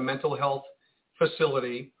Diego at a mental health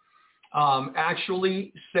facility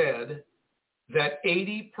actually said that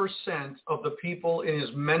 80% of the people in his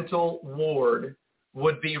mental ward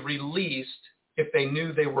would be released if they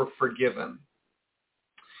knew they were forgiven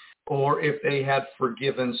or if they had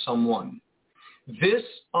forgiven someone. This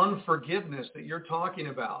unforgiveness that you're talking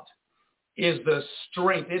about is the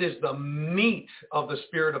strength. It is the meat of the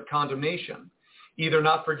spirit of condemnation, either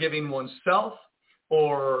not forgiving oneself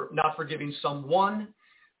or not forgiving someone.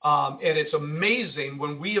 And it's amazing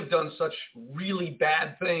when we have done such really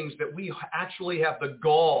bad things that we actually have the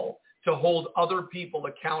gall to hold other people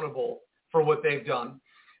accountable for what they've done.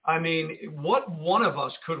 I mean, what one of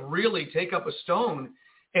us could really take up a stone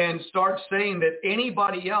and start saying that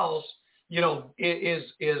anybody else, you know,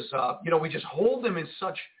 we just hold them in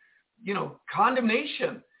such, you know,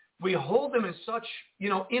 condemnation. We hold them in such, you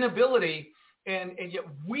know, inability, and yet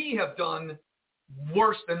we have done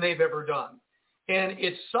worse than they've ever done. And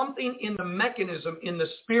it's something in the mechanism, in the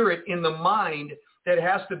spirit, in the mind that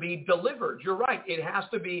has to be delivered. You're right. It has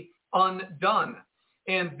to be undone.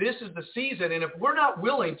 And this is the season. And if we're not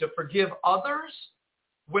willing to forgive others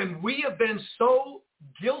when we have been so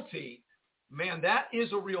guilty, man, that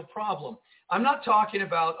is a real problem. I'm not talking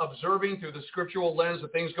about observing through the scriptural lens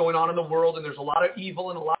of things going on in the world, and there's a lot of evil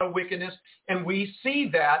and a lot of wickedness, and we see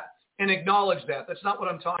that and acknowledge that. That's not what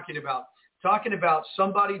I'm talking about. I'm talking about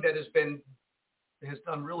somebody that has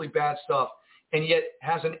done really bad stuff and yet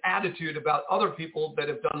has an attitude about other people that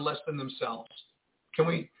have done less than themselves. Can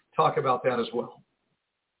we talk about that as well?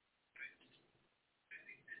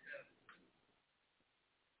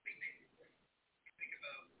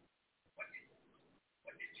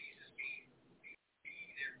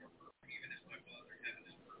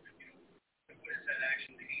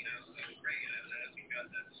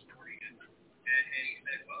 And he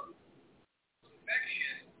said, well,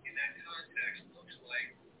 perfection in that context looks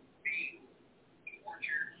like being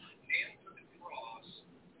tortured, nailed to the cross,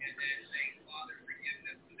 and then saying, Father, forgive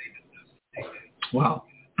them, for they don't know what they do. Wow.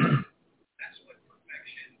 That's what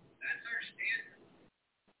perfection, that's our standard.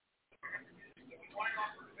 So we want to know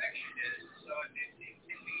what perfection is, so it can be,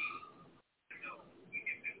 you know, we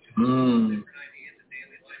can do different ideas in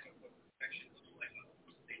daily life of what perfection looks like. I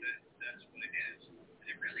think that's what it is. And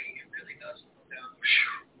it really does come down to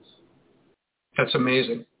That's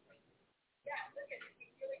amazing. Yeah, look at it.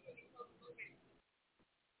 He's really getting close to looking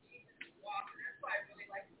Jesus' walk, and that's why I really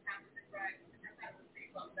like the Pastor Right. And that's how it's pretty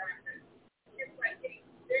well done. But it's like getting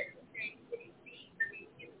this thing, getting seen for these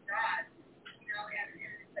kids of God, you know, and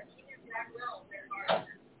it's like he knew God well their hearts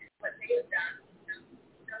and what they have done, you know,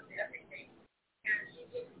 he knows everything. And she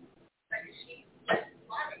just, like, she just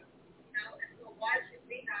loving, you know, and so why should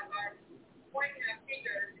we have our pointing our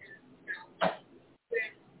fingers and, you know, when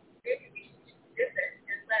maybe we should just dip it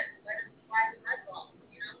and let it fly the red ball,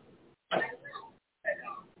 you know? I don't know. But,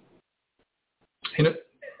 You know, you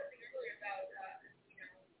said something earlier about, you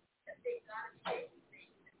know, that things are shaking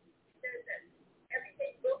things. He says that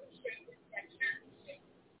everything will be shaken that can't be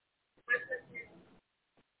shaken. My question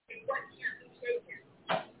is what can't be shaken?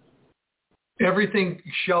 everything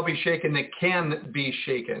shall be shaken that can be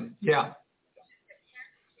shaken. Yeah.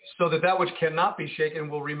 So that which cannot be shaken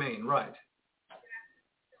will remain. Right.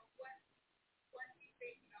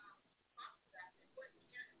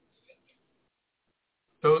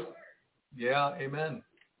 So, yeah, amen.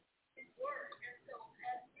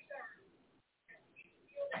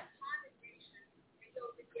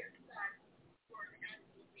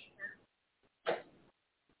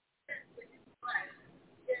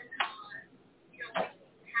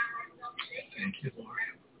 Thank you, Lord.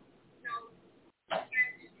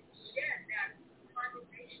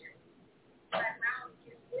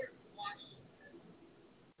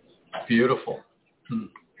 Beautiful.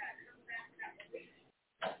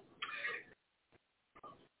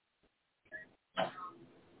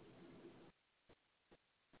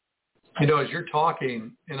 You know, as you're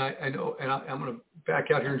talking, and I know, and I'm going to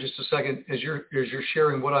back out here in just a second, as you're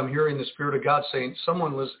sharing what I'm hearing the Spirit of God saying,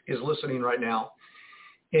 someone is listening right now,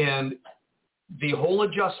 and the whole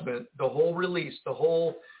adjustment, the whole release, the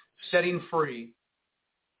whole setting free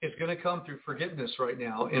is going to come through forgiveness right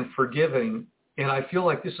now and forgiving. And I feel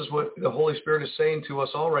like this is what the Holy Spirit is saying to us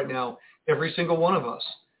all right now, every single one of us.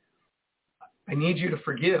 I need you to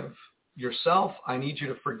forgive. yourself. I need you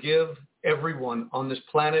to forgive everyone on this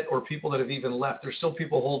planet or people that have even left. There's still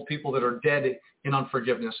people that are dead in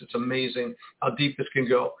unforgiveness. It's amazing how deep this can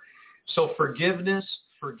go. So forgiveness.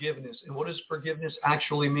 And what does forgiveness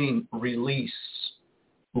actually mean? Release.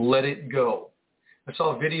 Let it go. I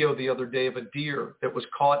saw a video the other day of a deer that was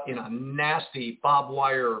caught in a nasty barbed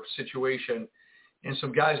wire situation. And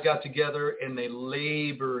some guys got together and they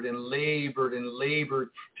labored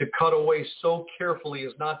to cut away so carefully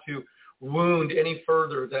as not to wound any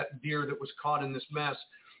further that deer that was caught in this mess.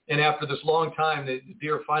 And after this long time, the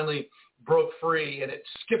deer finally broke free and it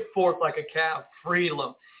skipped forth like a calf,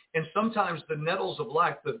 freedom. And sometimes the nettles of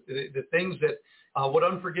life, the things that what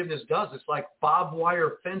unforgiveness does, it's like barbed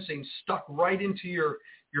wire fencing stuck right into your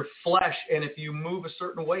flesh. And if you move a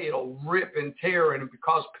certain way, it'll rip and tear and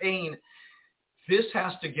cause pain. This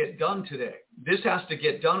has to get done today. This has to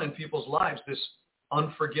get done in people's lives. This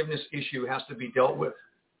unforgiveness issue has to be dealt with.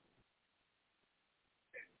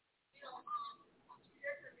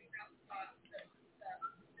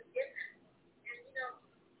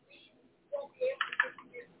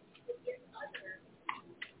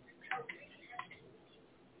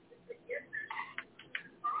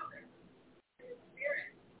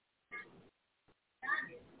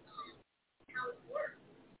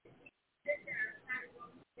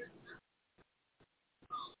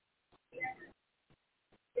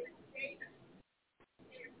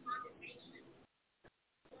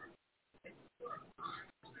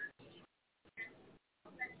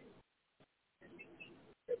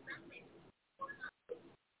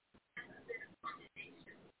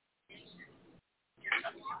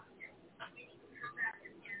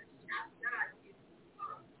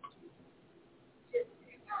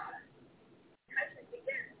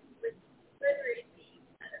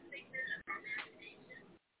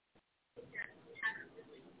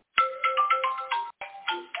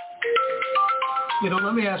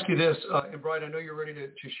 Let me ask you this, and Brian, I know you're ready to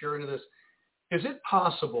share into this. Is it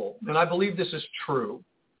possible, and I believe this is true,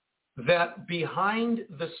 that behind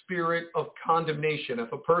the spirit of condemnation,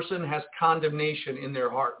 if a person has condemnation in their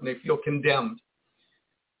heart and they feel condemned,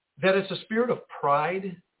 that it's a spirit of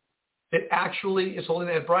pride that actually is holding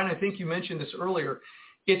that? Brian, I think you mentioned this earlier.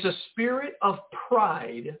 It's a spirit of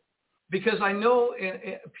pride, because I know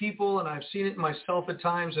people, and I've seen it myself at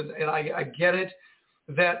times, and I get it,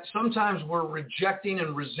 that sometimes we're rejecting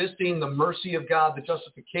and resisting the mercy of God, the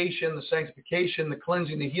justification, the sanctification, the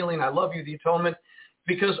cleansing, the healing, I love you, the atonement,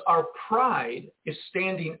 because our pride is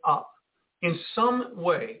standing up in some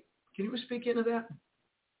way. Can you speak into that?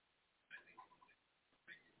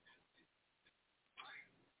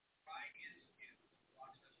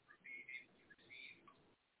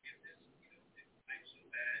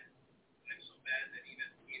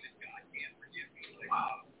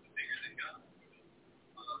 Wow.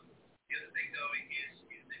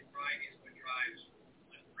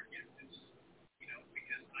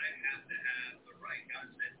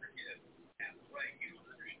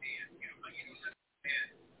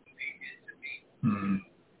 Mm-hmm.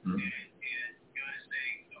 And God is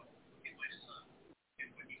saying, no, in my son, in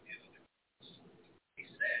what he did on the cross. He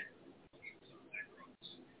said he was on that cross.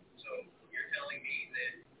 So you're telling me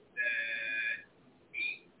that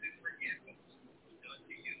he could forgive what was done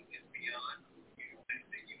to you is beyond you, and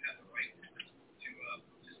that you have the right to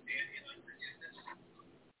stand in unforgiveness.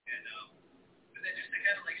 And but then just to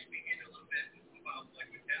kind of like speak in a little bit about like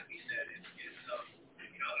what Kathy said is I'm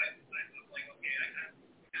like, okay, I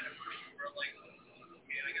kind of we're like,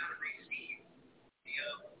 okay, I got to receive the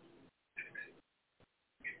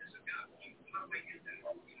forgiveness of God. How do I get that?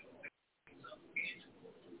 Some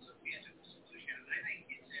tangible solution. And I think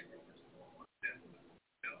it's in Romans 4:1.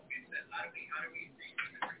 It's that how do we receive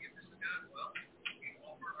the forgiveness of God? Well, we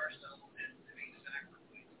offer ourselves as living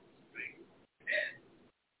sacrifices, right? And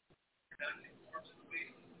we're not conformed to the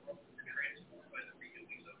ways of the world. We're transformed by the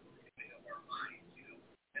renewing of our minds.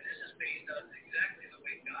 And this is based on exactly the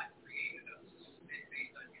way God created us. It's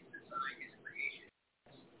based on His design, His creation,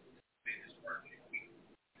 His work. We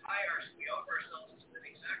offer ourselves as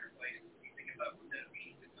living sacrifices. If you think about what that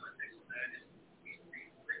means, the context of that is He's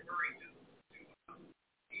referring to the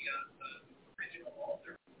original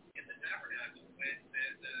altar in the tabernacle when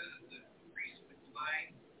the priest would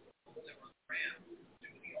tie the ram to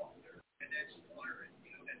the altar and then slaughter it.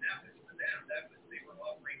 And that was for them. They were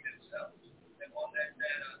offering themselves. And all that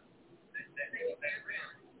they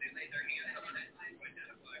ran, they laid their hands on it to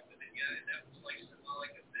identify with it. Yeah, and that was like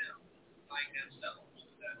symbolic of them tying themselves to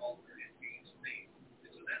that altar and being slain.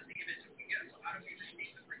 And so that's the image that we get. So how do we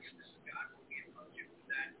receive the forgiveness of God when we approach it with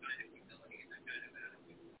that kind of humility and that kind of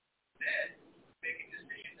attitude? Then make a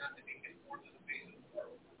decision not to be conformed to the ways of the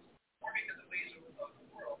world, or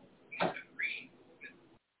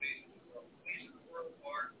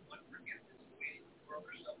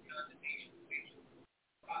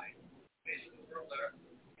why. Basically, the world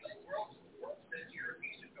says you're a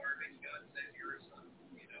piece of garbage. God says you're a son.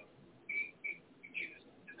 You know, we choose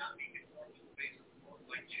to not be conformed to the ways of the world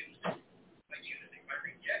by choosing, by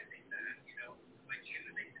rejecting that. You know, by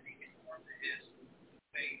choosing to be conformed to His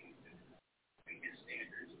ways, to His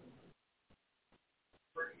standards.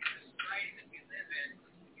 For the society that we live in,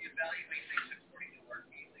 we evaluate things according to our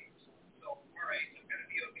feelings. So, all right, I'm going to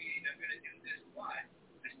be obedient. I'm going to do this. Why?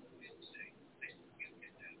 I still feel the same. I still feel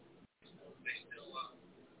content. I still,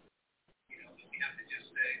 we have to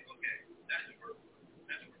just say, okay, that's where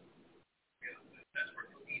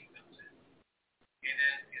belief comes in,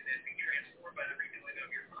 and then be transformed by the renewing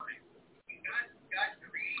of your mind. God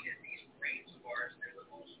created these brains of ours. They're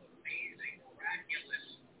the most amazing,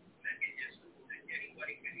 miraculous mechanisms that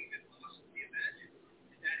anybody could even possibly imagine.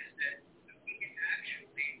 And that is that we can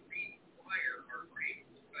actually rewire our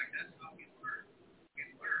brains. In fact, that's how we learn. We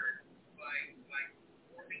learn by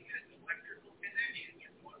forming electrical connections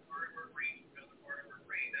from one part of our brain to another part of our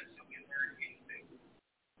brain. That's how we learn anything.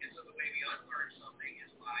 And so the way we unlearn something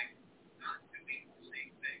is by not doing the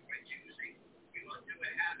same thing, by choosing. We won't do a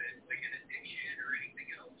habit like an addiction or anything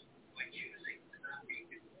else, by choosing to not be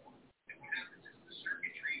conformed. And what happens is the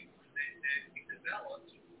circuitry that we developed,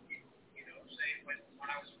 say when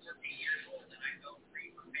I was 14 years old and I felt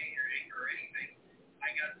grief or pain or anger or anything,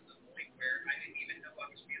 I got to the point where I didn't even know I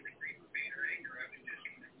was feeling grief or pain or anger. I was just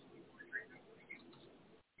feeling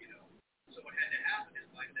So what had to happen is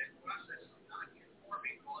like that process of not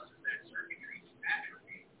conforming causes that circuitry to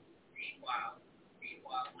atrophy. Meanwhile,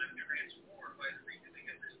 I'm transformed by the renewing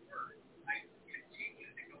of His Word. I continue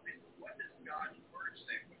to go into what does God's Word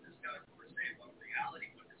say? What does God's Word say about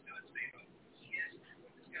reality? What does God say about who He is?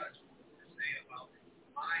 What does God's Word say about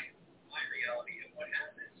my reality? And what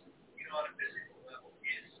happens, on a physical level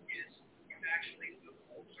is you actually the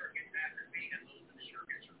whole circuit atrophy and those new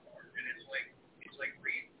circuits are formed. And it's like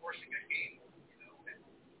reinforcing a cable, and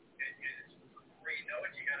it's before you know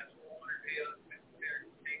it, you got a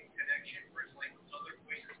 1200 big connection where it's like those other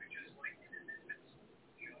voices are just like,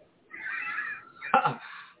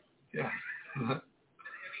 Yeah. It's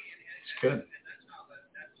good. And that's how the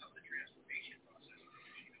transformation process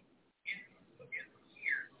works, in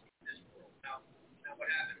here, in this world. Now what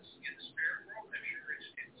happens in the spirit world? I'm sure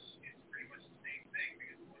it's pretty much the same thing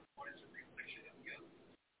because one is a reflection of the other.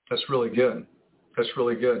 That's really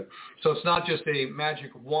good. So it's not just a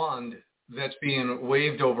magic wand that's being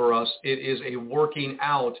waved over us. It is a working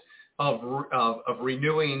out of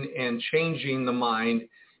renewing and changing the mind,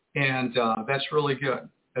 and that's really good.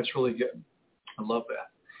 I love that.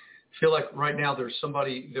 I feel like right now there's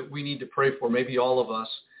somebody that we need to pray for, maybe all of us.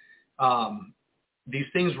 These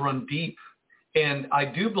things run deep, and I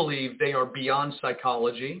do believe they are beyond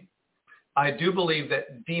psychology. I do believe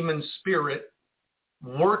that demon spirit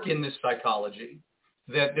work in this psychology,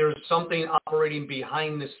 that there's something operating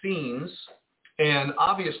behind the scenes, and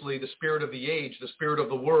obviously the spirit of the age, the spirit of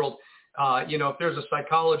the world, if there's a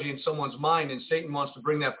psychology in someone's mind and Satan wants to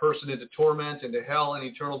bring that person into torment, into hell and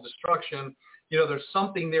eternal destruction, there's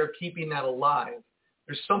something there keeping that alive.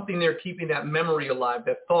 There's something there keeping that memory alive,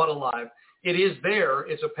 that thought alive. It is there,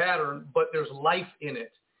 it's a pattern, but there's life in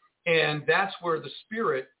it. And that's where the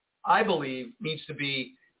spirit, I believe, needs to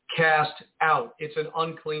be cast out. It's an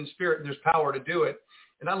unclean spirit, and there's power to do it.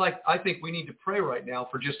 And I think we need to pray right now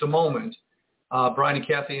for just a moment, Brian and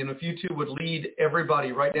Kathy, and if you two would lead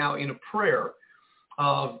everybody right now in a prayer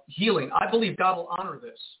of healing. I believe God will honor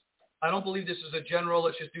this. I don't believe this is a general,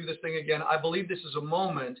 let's just do this thing again. I believe this is a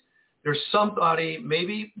moment. There's somebody,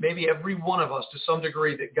 maybe every one of us to some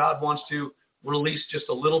degree, that God wants to release just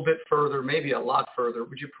a little bit further, maybe a lot further.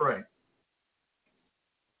 Would you pray?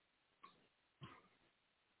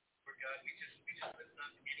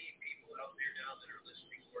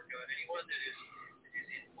 Anyone that is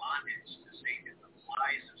in bondage to Satan, the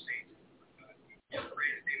lies of Satan, we pray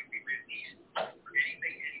that they would be released for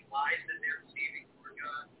any lies that they're receiving, Lord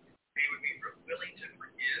God. They would be willing to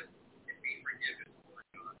forgive and be forgiven, Lord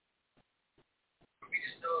God. We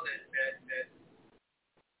just know that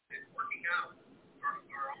working out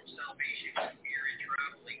our own salvation here in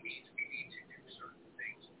traveling means we need to do certain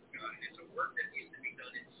things, Lord God. And it's a work that needs to be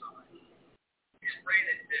done inside. We just pray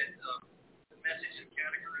that the message of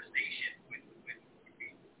categorization would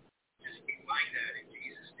be just we find that in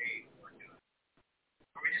Jesus' name, Lord God.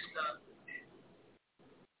 Or we just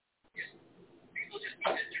people just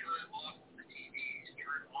need to turn off the TVs,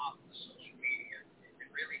 turn off the social media, and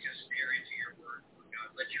really just stare into your word, Lord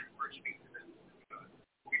God. Let your word speak to them, Lord God.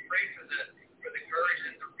 We pray for the courage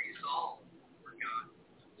and the resolve, Lord God,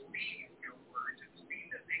 to believe your word, to believe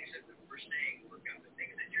the things that we're saying, Lord God, the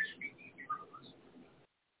things that you're speaking through us, Lord God.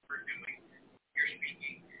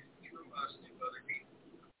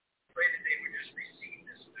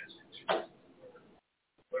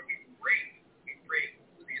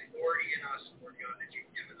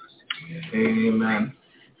 Amen.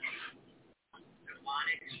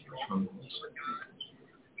 Demonic strongholds, Lord God.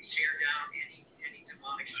 We tear down any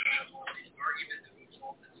demonic stronghold, any argument that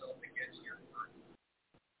exalts itself against your word.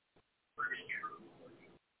 Word is true, Lord.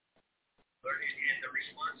 And the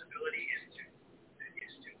responsibility is to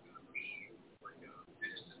believe, Lord God.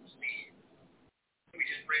 It is to believe. We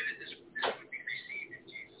just pray that this would be received in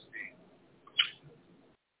Jesus' name.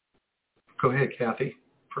 Go ahead, Kathy.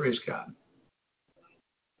 Praise God.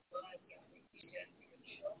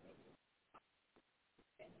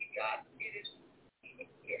 God, it is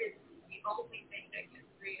the only thing that can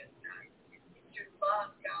free us, God. It's your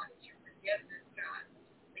love, God. It's your forgiveness, God.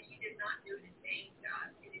 But you did not do it in vain,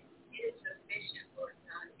 God. It is sufficient, Lord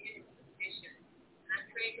God. It is sufficient. And I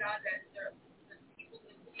pray, God, that the people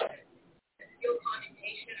that feel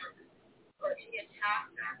condemnation or any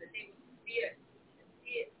attack, God, that they would see it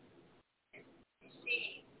and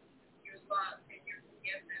see your love and your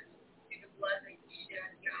forgiveness through the blood that you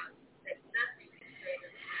shed, God. That nothing is greater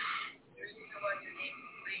than that. There is no other name to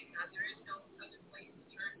claim, God. There is no other place to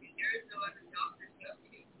turn to. There is no other doctor to go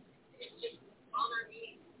to. It's just on our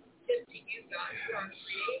knees, just to you, God. You are our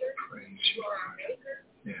creator. You are our maker.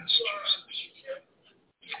 Yes, you are our teacher.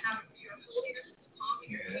 You have your holiness in the palm of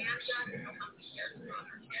your hand, God. You know how many hairs are on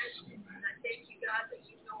our head. And I thank you, God, that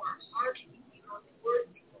you know our hearts. You know the words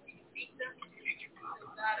before we speak them. So,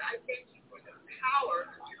 God, I thank you for the power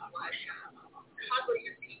of your blood, God. Cover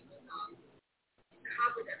your people, God.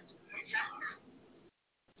 Cover them to protect them.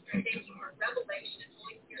 I thank you for revelation.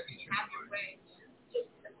 Holy Spirit, you have your way. Just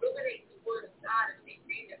illuminate the word of God as they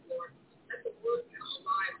read it, Lord. Let the word come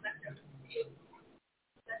alive. Let them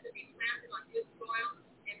be planted on good soil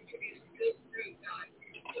and produce good fruit, God.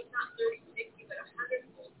 It's not 30, 60, but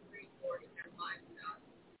 100-fold fruit, Lord, in their lives, God.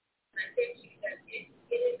 And I thank you that it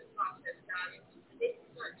is a process, God. It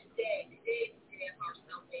starts today. Today is the day of our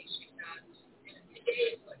salvation, God. And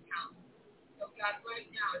today is what counts. So, God, right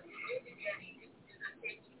now, it's a new beginning. And I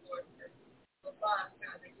thank you, Lord, for the love,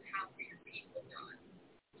 God, that you have for your people, God.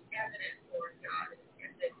 It's evident, Lord, God,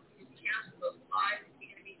 and that you cancel those lies that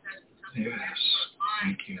the enemy has become against our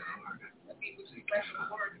minds, Thank you, God. Lord. That we would let the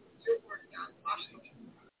word, your word, God, wash our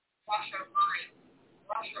minds,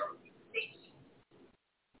 wash our thinking.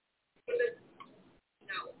 Give us,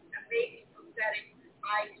 amazing prophetic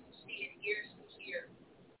eyes to see and ears to hear.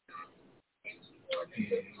 Thank you, Lord, that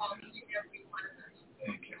you call each and every one of us,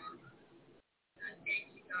 Lord God. And I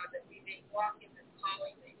thank you, God, that we may walk in the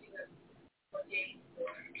calling that you have ordained for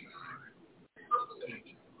us, God.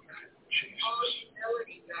 Humbly, God. All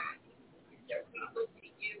humility, God, that we look to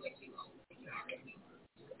you and you only, God. And we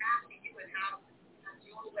ask that you would have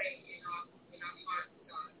your way in our hearts,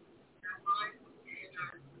 God, in our minds and in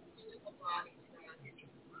our physical bodies, God.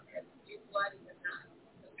 That your blood is enough.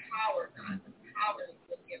 The power, God, the power that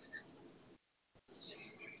you have given us.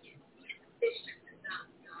 Sufficient enough,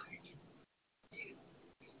 God, to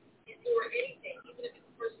endure anything, even if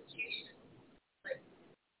it's persecution, like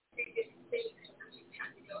previous things that you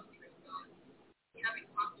had to go through, God. We haven't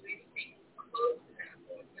come to anything close to that,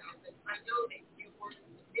 Lord God, but I know that your word is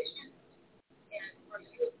sufficient, and where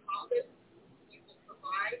you have called us, you will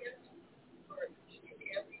provide us for each and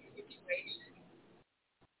every situation.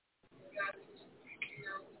 And God, we just, we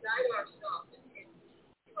die to ourselves and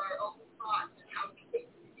to our own thoughts and how we think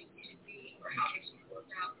should be or how they should work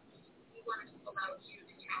out. We want to allow you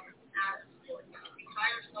to challenge at us, Lord God. We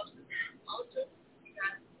tie ourselves to this altar. We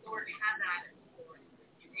got, Lord, have at us, Lord.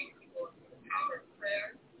 Thank you, Lord, for the power of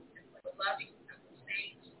prayer and for the loving of the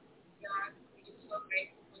saints. God, we're just so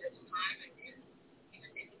grateful for this time. And even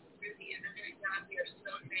if it's through the internet, God, we are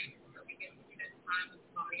so thankful that we get to spend time with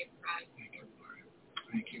the body of Christ.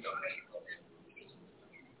 Thank you, So God. grateful. And we just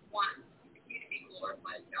want you to be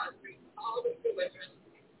glorified, God, through all the deliverance.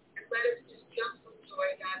 And let us just jump from joy,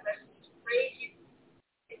 God. Let us just praise you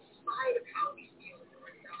in spite of how we feel,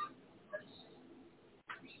 Lord God. Let us just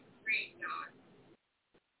be free, God.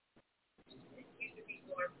 Just want you to be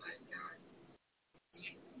glorified, God. In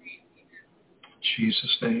Jesus' name, amen.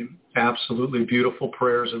 Jesus' name. Absolutely beautiful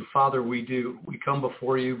prayers. And Father, we come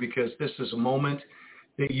before you because this is a moment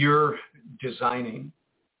that you're designing.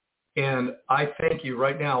 And I thank you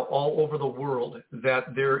right now all over the world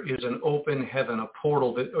that there is an open heaven, a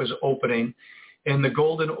portal that is opening, and the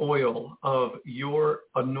golden oil of your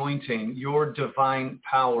anointing, your divine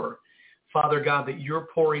power, Father God, that you're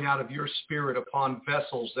pouring out of your spirit upon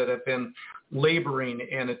vessels that have been laboring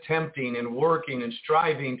and attempting and working and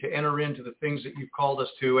striving to enter into the things that you've called us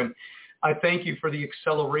to. And I thank you for the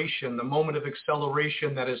acceleration, the moment of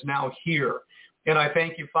acceleration that is now here. And I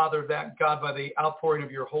thank you, Father, that God, by the outpouring of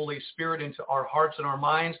your Holy Spirit into our hearts and our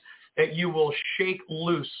minds, that you will shake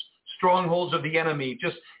loose strongholds of the enemy,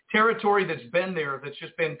 just territory that's been there, that's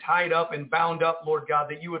just been tied up and bound up, Lord God,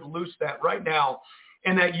 that you would loose that right now,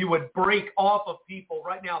 and that you would break off of people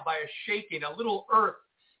right now by a shaking, a little earth,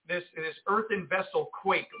 this earthen vessel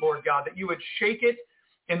quake, Lord God, that you would shake it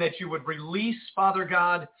and that you would release, Father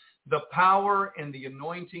God, the power and the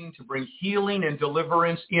anointing to bring healing and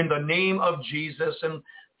deliverance in the name of Jesus. And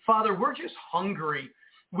Father, we're just hungry.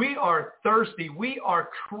 We are thirsty. We are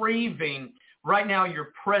craving right now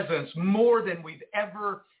your presence more than we've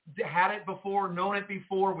ever had it before, known it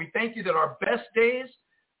before. We thank you that our best days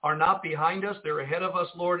are not behind us. They're ahead of us,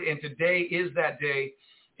 Lord, and today is that day.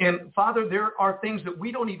 And Father, there are things that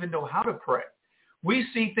we don't even know how to pray. We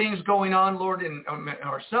see things going on, Lord, in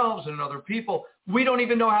ourselves and in other people. We don't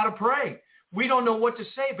even know how to pray. We don't know what to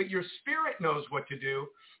say, but your Spirit knows what to do.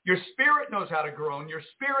 Your Spirit knows how to groan. Your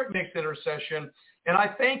Spirit makes intercession. And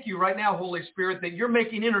I thank you right now, Holy Spirit, that you're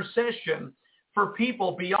making intercession for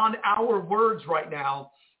people beyond our words right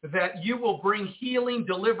now, that you will bring healing,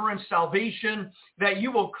 deliverance, salvation, that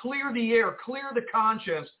you will clear the air, clear the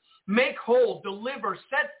conscience, make whole, deliver,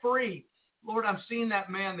 set free. Lord, I'm seeing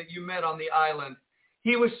that man that you met on the island.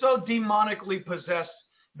 He was so demonically possessed,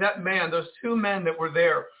 that man, those two men that were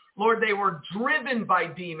there. Lord, they were driven by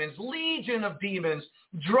demons, legion of demons,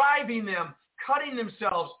 driving them, cutting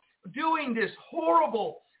themselves, doing this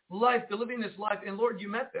horrible life, living this life. And Lord, you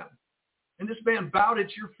met them. And this man bowed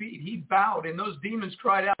at your feet. He bowed, and those demons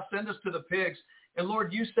cried out, send us to the pigs. And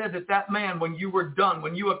Lord, you said that that man, when you were done,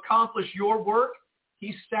 when you accomplished your work,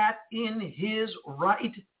 he sat in his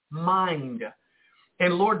right mind.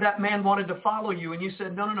 And Lord, that man wanted to follow you. And you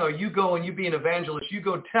said, no, you go and you be an evangelist. You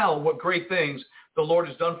go tell what great things the Lord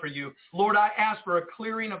has done for you. Lord, I ask for a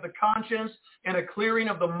clearing of the conscience and a clearing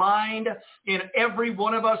of the mind in every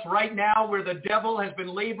one of us right now, where the devil has been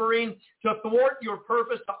laboring to thwart your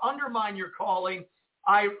purpose, to undermine your calling.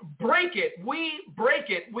 I break it. We break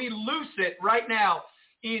it. We loose it right now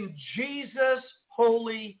in Jesus'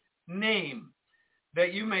 holy name,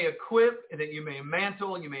 that you may equip, and that you may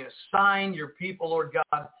mantle, and you may assign your people, Lord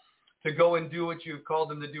God, to go and do what you've called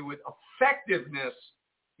them to do with effectiveness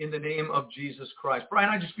in the name of Jesus Christ. Brian,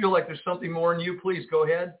 I just feel like there's something more in you. Please go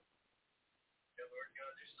ahead. Yeah, Lord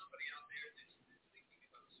God, there's somebody out there that's thinking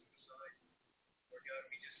about suicide. Lord God,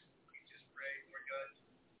 we just pray, Lord God.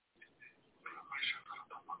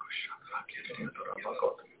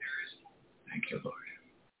 Thank you, Lord.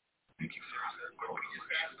 Thank you, Father. We just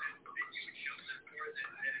ask that you would show them, Lord,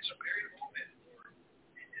 that it's a very moment, Lord.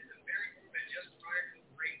 In the very moment just prior to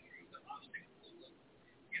the breakthrough, the obstacle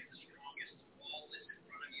is the strongest of all that's in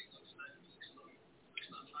front of you. Looks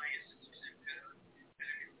the highest, it looks better.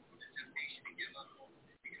 And the temptation to give up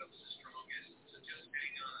becomes the strongest. So just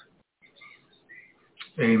hang on in Jesus' name.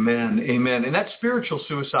 Amen. Amen. And that's spiritual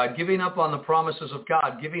suicide, giving up on the promises of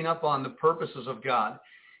God, giving up on the purposes of God.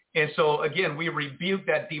 And so, again, we rebuke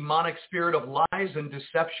that demonic spirit of lies and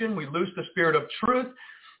deception. We loose the spirit of truth.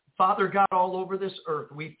 Father God, all over this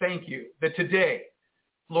earth, we thank you that today,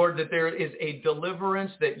 Lord, that there is a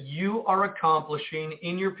deliverance that you are accomplishing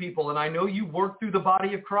in your people. And I know you work through the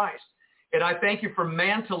body of Christ. And I thank you for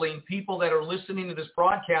mantling people that are listening to this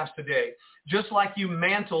broadcast today, just like you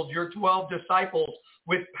mantled your 12 disciples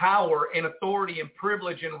with power and authority and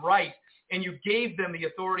privilege and right. And you gave them the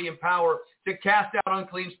authority and power to cast out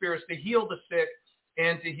unclean spirits, to heal the sick,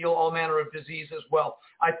 and to heal all manner of disease as well.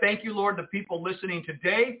 I thank you, Lord, the people listening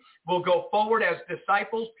today will go forward as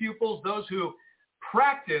disciples, pupils, those who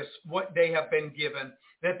practice what they have been given,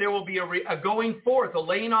 that there will be a going forth, a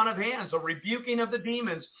laying on of hands, a rebuking of the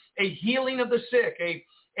demons, a healing of the sick, a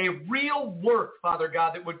real work, Father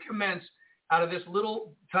God, that would commence out of this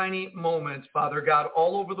little tiny moment, Father God,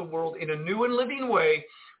 all over the world in a new and living way,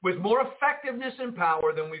 with more effectiveness and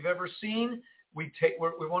power than we've ever seen. We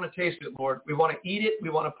want to taste it, Lord. We want to eat it. We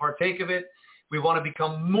want to partake of it. We want to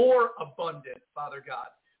become more abundant, Father God,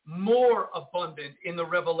 more abundant in the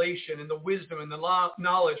revelation, in the wisdom, in the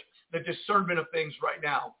knowledge, the discernment of things right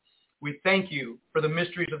now. We thank you for the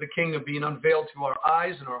mysteries of the kingdom being unveiled to our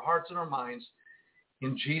eyes and our hearts and our minds.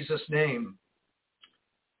 In Jesus' name,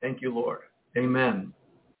 thank you, Lord. Amen.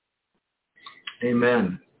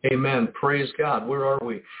 Amen. Amen. Praise God. Where are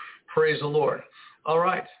we? Praise the Lord. All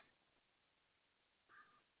right.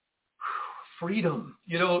 Freedom.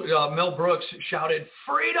 You know, Mel Brooks shouted,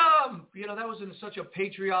 freedom! You know, that was in such a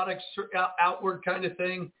patriotic, outward kind of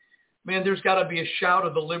thing. Man, there's got to be a shout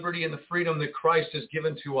of the liberty and the freedom that Christ has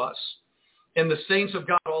given to us. And the saints of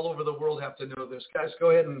God all over the world have to know this. Guys, go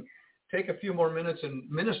ahead and take a few more minutes and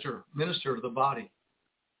minister to the body.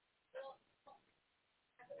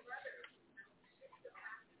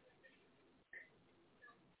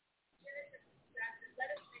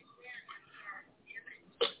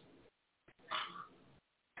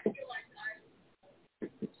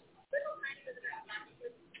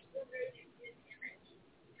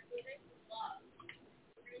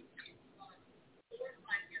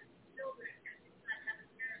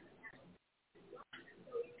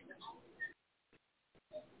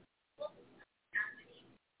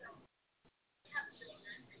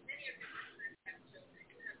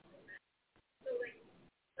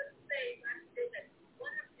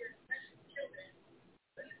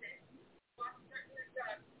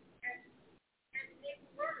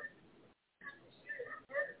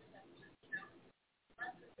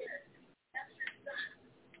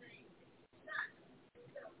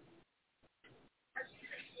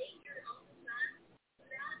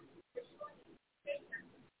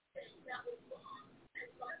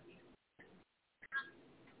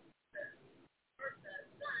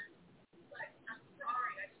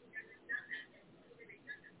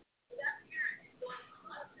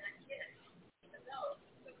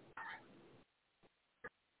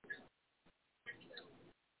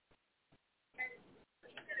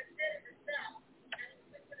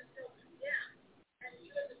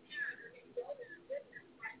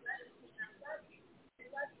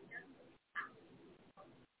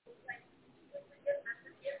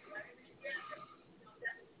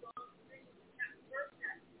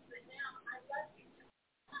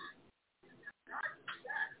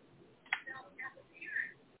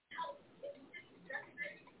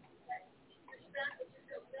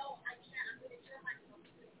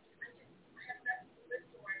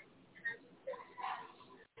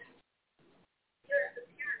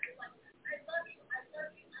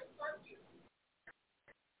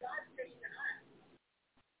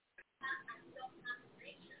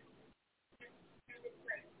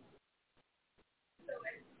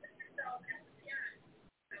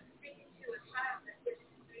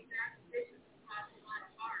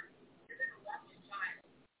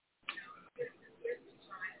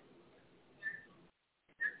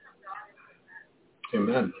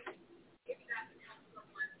 Amen.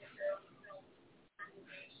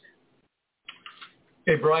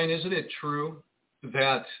 Hey, Brian, isn't it true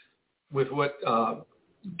that with what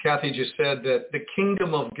Kathy just said, that the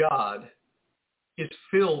kingdom of God is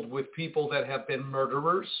filled with people that have been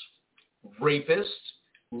murderers, rapists,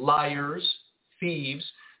 liars, thieves?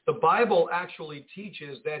 The Bible actually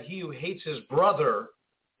teaches that he who hates his brother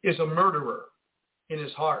is a murderer in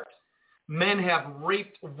his heart. Men have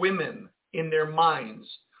raped women in their minds.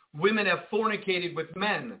 Women have fornicated with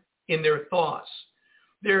men in their thoughts.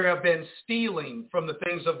 There have been stealing from the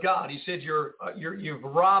things of God. He said, you've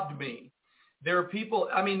robbed me. There are people,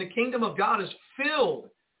 the kingdom of God is filled.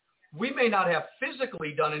 We may not have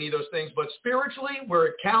physically done any of those things, but spiritually, where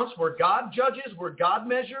it counts, where God judges, where God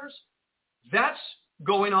measures, that's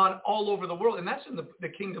going on all over the world, and that's in the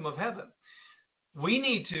kingdom of heaven. We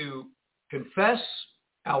need to confess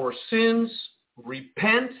our sins,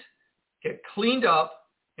 repent, get cleaned up,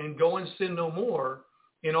 and go and sin no more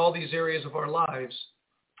in all these areas of our lives.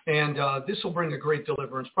 And this will bring a great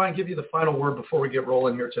deliverance. Brian, give you the final word before we get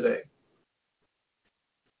rolling here today.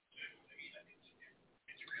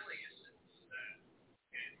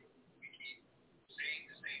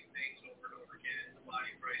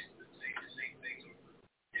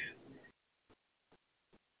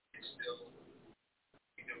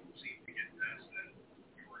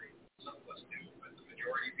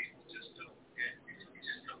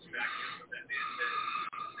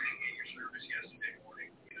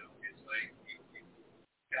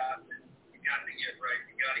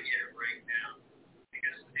 You got to get it right now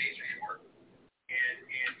because the days are short, and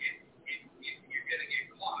you're going to get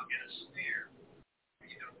caught in a snare if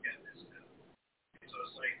you don't get this now. And so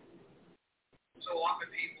it's like, so often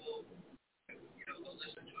people, they'll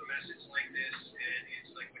listen to a message like this, and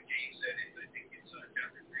it's like what James said, I think it's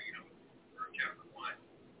chapter 3, or chapter 1.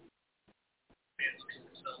 Man looks at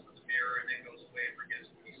himself in the mirror and then goes away and forgets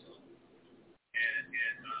what he saw. And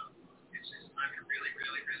it's just time to really,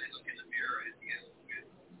 really, really look in the mirror and deal with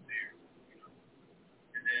what's there.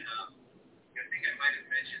 And then I think I might have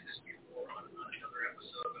mentioned this before on another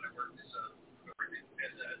episode, but I worked as a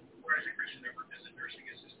Christian. I worked as a nursing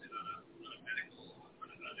assistant on a medical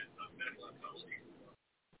oncology.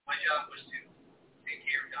 My job was to take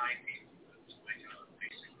care of dying people. That was my job,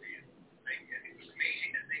 basically. And it was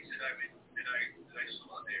amazing the things that I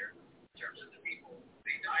saw there in terms of the people.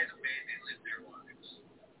 They die the way they live their lives.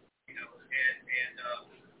 And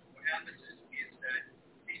what happens is that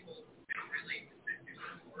people don't really do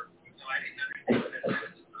the Lord. I didn't understand that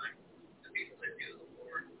at the time. The people that do the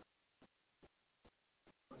Lord,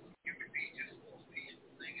 it would be just the most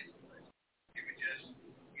peaceful thing in the world. It would just,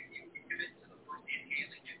 you commit to the world,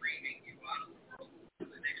 inhaling, dreaming you out of the world for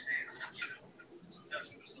the next day. Sometimes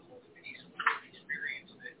it was the most peaceful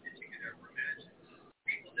experience that you could ever imagine.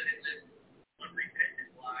 People that had lived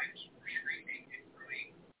unrepentant lives were screaming and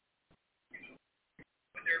crying.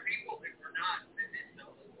 But there are people that were not, that didn't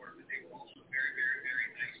know the Lord, but they were also very, very, very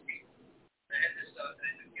nice people. I had this,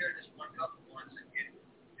 I took care of this one couple once, and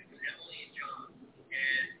it was Emily and John.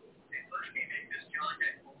 And they first came in because John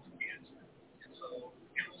had colon cancer. And so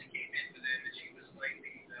Emily came in with them, and she was like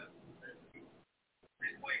the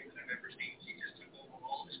midwife that I've ever seen. She just took over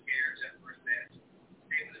all of his cares after his meds.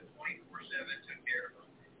 Stayed with him 24/7, took care of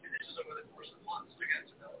him. And this is over the course of months. I got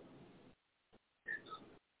to know them.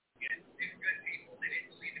 And they were good people. They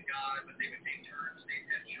didn't believe in God, but they would take turns. They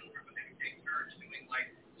had children, but they would take turns doing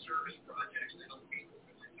like service projects to help people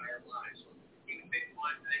through their entire lives. So he would pick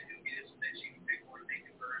one, and they would get his, and then she would pick one, and they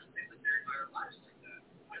could hers, and they lived their entire lives like that.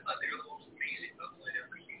 I thought they were the most amazing couple I'd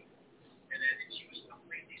ever seen. And then she was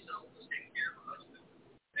completely selfless, taking care of her husband.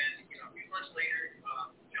 And a few months later,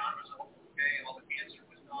 John was okay, all the cancer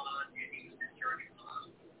was gone, and he was discharged from the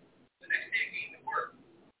hospital. The next day, he came to work.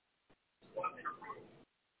 He walked in a room.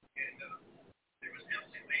 And there was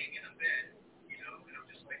Emily laying in a bed, and I'm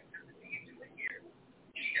just like, what are you doing here?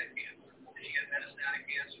 She had cancer. She had metastatic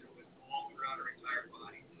cancer with all throughout her entire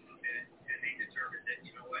body. And they determined that,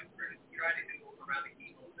 we're going to try to do around the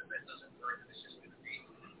chemo, but that doesn't work. It's just going to be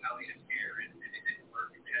palliative care, and it didn't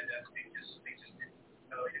work. And they just did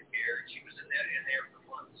palliative care, and she was in there for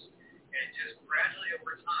months. And just gradually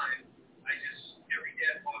over time, every day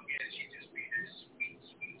I'd walk in, and she'd just be this sweet,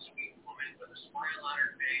 sweet, sweet woman with a smile on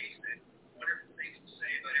her face and wonderful things to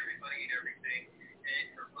say about everybody and everything. And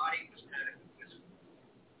her body was was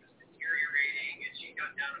deteriorating, and she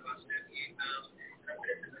got down about 78 pounds. And I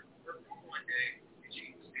went into her room one day, and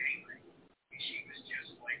she was angry. And she was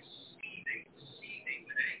just like seething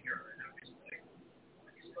with anger. And I was like,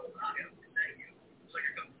 what is going on? Is that you? It's like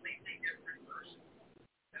a completely different person.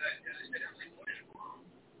 And I said, Emily, what is wrong?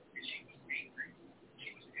 And she was angry.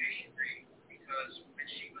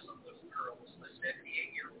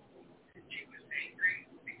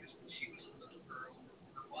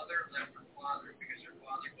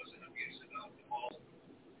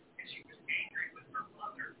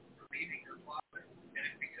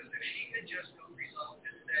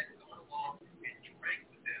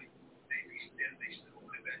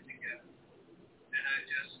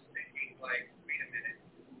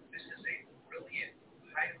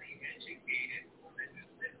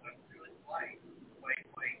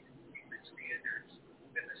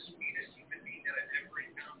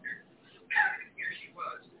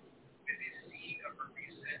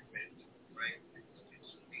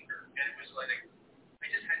 just like, I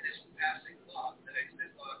just had this passing thought that I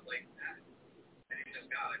said, well, like, that, I didn't know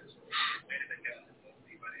God. I was waiting that God had told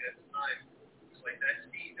me, but at the time, it was like that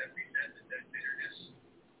seed, that resentment, that bitterness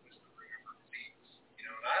was the root of her disease. You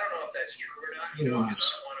know, and I don't know if that's true or not, you know, because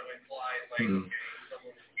I don't want to imply, like, okay,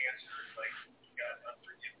 someone with cancer is like, God,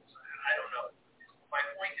 unforgiveness. I don't know. My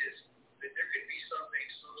point is that there could be something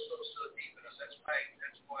so deep in us. That's why in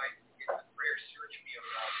the prayer, search me, O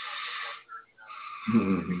God, Psalm 139.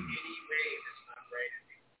 Any way that's not right in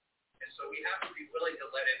me. And so we have to be willing to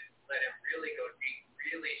let him really go deep,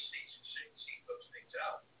 really see those things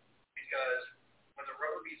out. Because when the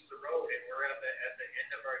rubber meets the road and we're at the end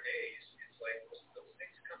of our days, it's like those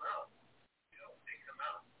things come out. You know, they come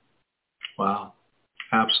out. Wow.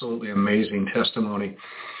 Absolutely amazing testimony.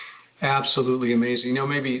 Absolutely amazing. You know,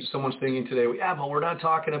 maybe someone's thinking today, yeah, but we're not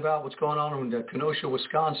talking about what's going on in Kenosha,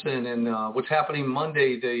 Wisconsin, and what's happening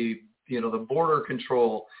Monday, the border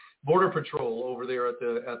patrol over there at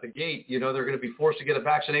the gate. You know, they're going to be forced to get a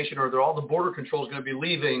vaccination, or all the border control is going to be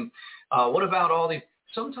leaving. What about all these?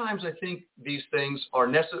 Sometimes I think these things are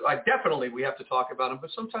necessary. Definitely we have to talk about them, but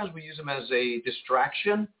sometimes we use them as a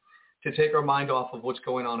distraction to take our mind off of what's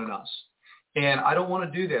going on in us. And I don't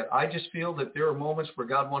want to do that. I just feel that there are moments where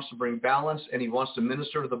God wants to bring balance and he wants to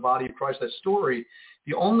minister to the body of Christ. That story,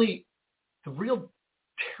 the real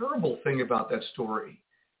terrible thing about that story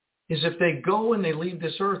is if they go and they leave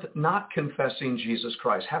this earth not confessing Jesus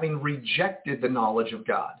Christ, having rejected the knowledge of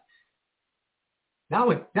God. Now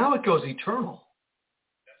it goes eternal.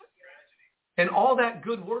 And all that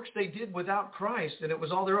good works they did without Christ, and it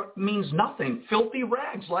was all there, means nothing. Filthy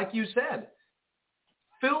rags, like you said.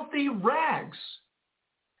 Filthy rags.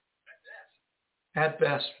 At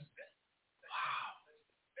best. Wow.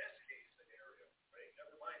 Best case scenario, right?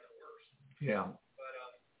 Never mind the worst. Yeah. But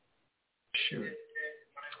sure. When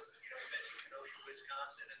I mentioned Kenosha,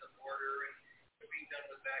 Wisconsin, and the border, and being done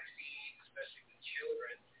with vaccines, especially with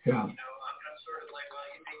children. Yeah. You know, I'm sort of like, well,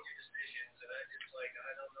 you make your decisions, and I just like,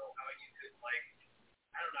 I don't know how you could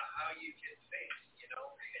think, you know,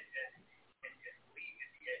 and believe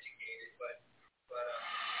and be educated, but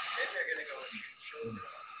then they're going to go and shoot children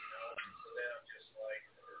up, you know, so then I'm just like,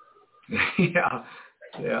 yeah.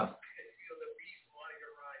 I feel the beast wanting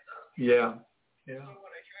to rise up. Yeah. So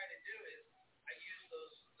what I try to do is I use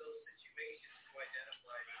those situations to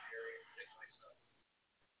identify the area and protect myself.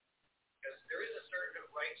 Because there is a certain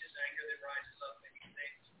righteous anger that rises up in these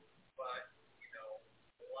things, but, you know,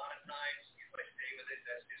 a lot of times if I stay with it,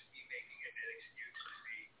 that's just me making it an excuse to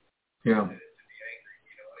be angry,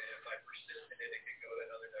 you know, and if I persist in it, it can go in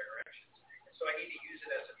other directions. And so I need to use it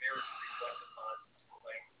as a mirror to reflect upon,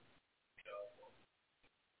 like, you know,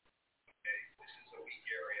 okay, this is a weak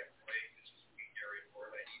area, right? This is a weak area for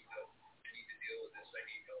it. I need to deal with this. I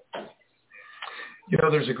need help. You know,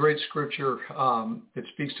 there's a great scripture that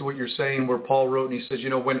speaks to what you're saying where Paul wrote, and he says, you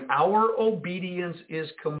know, when our obedience is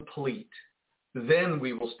complete, then we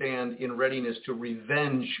will stand in readiness to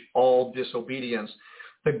revenge all disobedience.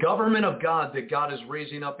 The government of God that God is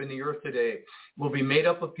raising up in the earth today will be made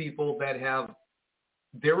up of people that have,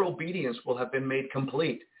 their obedience will have been made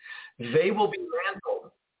complete. They will be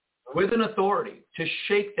mantled with an authority to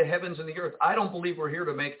shake the heavens and the earth. I don't believe we're here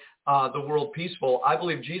to make the world peaceful. I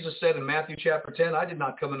believe Jesus said in Matthew chapter 10, I did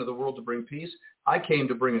not come into the world to bring peace. I came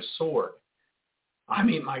to bring a sword. I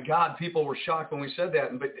mean, my God, people were shocked when we said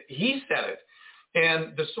that, but he said it.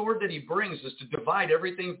 And the sword that he brings is to divide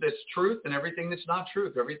everything that's truth and everything that's not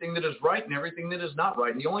truth, everything that is right and everything that is not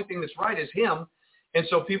right. And the only thing that's right is him. And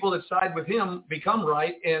so people that side with him become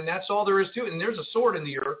right, and that's all there is to it. And there's a sword in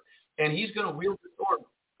the earth, and he's going to wield the sword.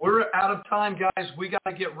 We're out of time, guys. We got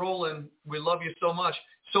to get rolling. We love you so much.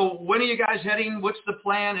 So when are you guys heading? What's the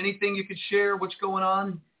plan? Anything you could share? What's going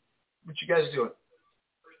on? What you guys doing?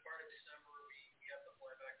 First part of December, we have to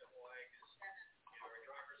fly back to Hawaii because our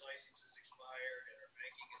driver's license is expired and our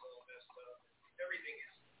banking is all messed up. Everything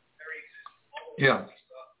is all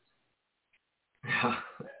stuff.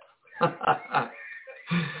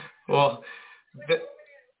 Well,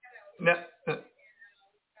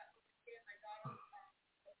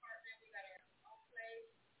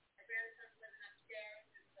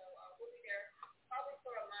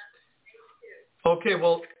 okay,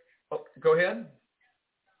 well, go ahead.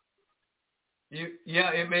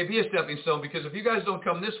 It may be a stepping stone because if you guys don't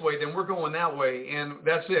come this way, then we're going that way, and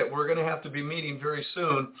that's it. We're going to have to be meeting very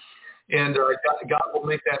soon, and God will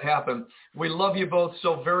make that happen. We love you both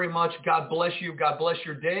so very much. God bless you. God bless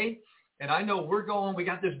your day. And I know we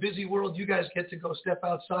got this busy world. You guys get to go step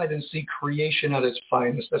outside and see creation at its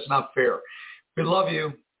finest. That's not fair. We love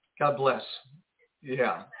you. God bless.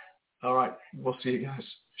 Yeah. All right. We'll see you guys.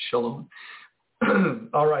 Shalom.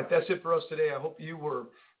 All right, that's it for us today. I hope you were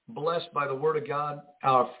blessed by the Word of God.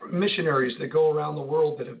 Missionaries that go around the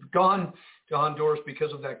world that have gone to Honduras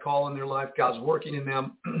because of that call in their life, God's working in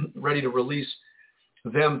them, ready to release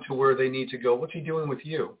them to where they need to go. What's he doing with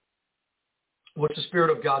you? What's the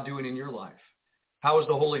Spirit of God doing in your life? How is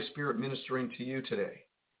the Holy Spirit ministering to you today?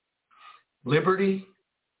 Liberty,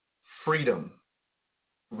 freedom,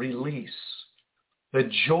 release. The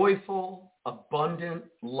joyful, abundant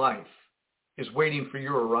life is waiting for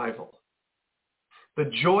your arrival. The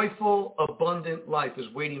joyful, abundant life is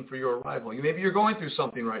waiting for your arrival. Maybe you're going through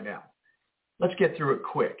something right now. Let's get through it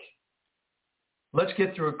quick. Let's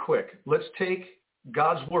get through it quick. Let's take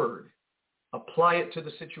God's word, apply it to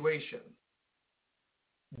the situation,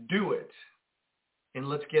 do it, and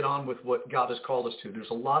let's get on with what God has called us to. There's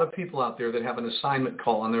a lot of people out there that have an assignment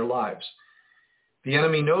call on their lives. The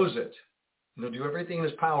enemy knows it. And he'll do everything in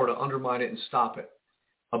his power to undermine it and stop it.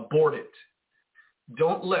 Abort it.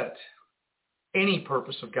 Don't let any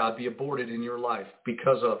purpose of God be aborted in your life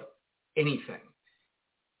because of anything.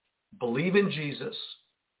 Believe in Jesus.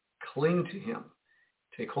 Cling to him.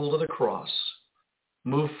 Take hold of the cross.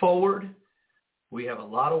 Move forward. We have a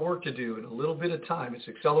lot of work to do in a little bit of time. It's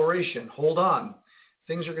acceleration. Hold on.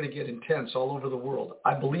 Things are going to get intense all over the world.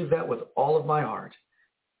 I believe that with all of my heart.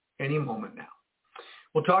 Any moment now.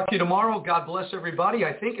 We'll talk to you tomorrow. God bless everybody.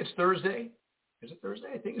 I think it's Thursday. Is it Thursday?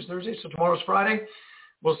 I think it's Thursday. So tomorrow's Friday.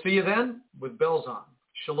 We'll see you then with bells on.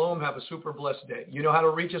 Shalom. Have a super blessed day. You know how to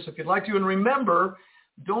reach us if you'd like to. And remember,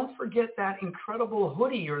 don't forget that incredible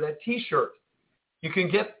hoodie or that T-shirt. You can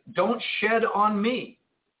get Don't Shed on Me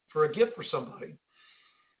for a gift for somebody.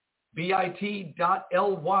 bit.ly/shed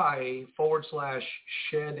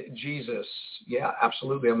Jesus. Yeah,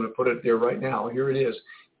 absolutely. I'm going to put it there right now. Here it is.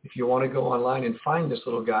 If you want to go online and find this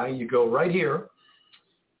little guy, you go right here.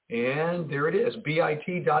 And there it is. bit.ly/shed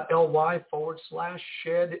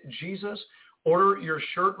Jesus. Order your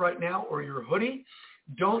shirt right now or your hoodie.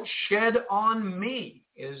 Don't shed on me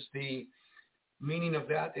is the meaning of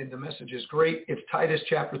that. And the message is great. It's Titus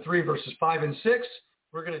chapter 3, verses 5 and 6.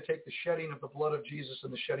 We're going to take the shedding of the blood of Jesus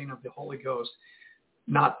and the shedding of the Holy Ghost,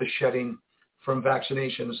 not the shedding from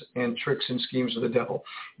vaccinations and tricks and schemes of the devil.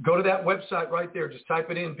 Go to that website right there. Just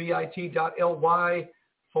type it in, bit.ly/shed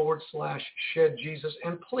Jesus.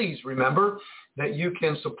 And please remember that you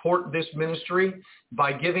can support this ministry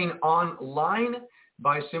by giving online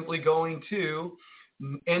by simply going to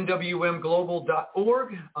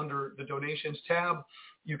nwmglobal.org under the donations tab.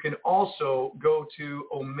 You can also go to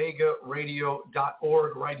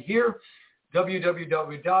omegaradio.org right here,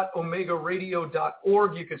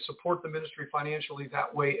 www.omegaradio.org. You can support the ministry financially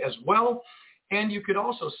that way as well. And you could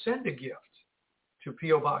also send a gift to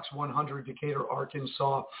P.O. Box 100, Decatur,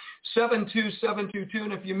 Arkansas, 72722.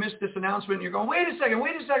 And if you missed this announcement, you're going, wait a second,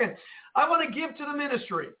 I want to give to the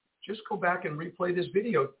ministry. Just go back and replay this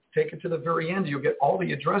video. Take it to the very end. You'll get all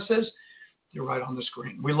the addresses. They're right on the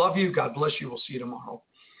screen. We love you. God bless you. We'll see you tomorrow.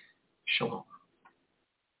 Shalom.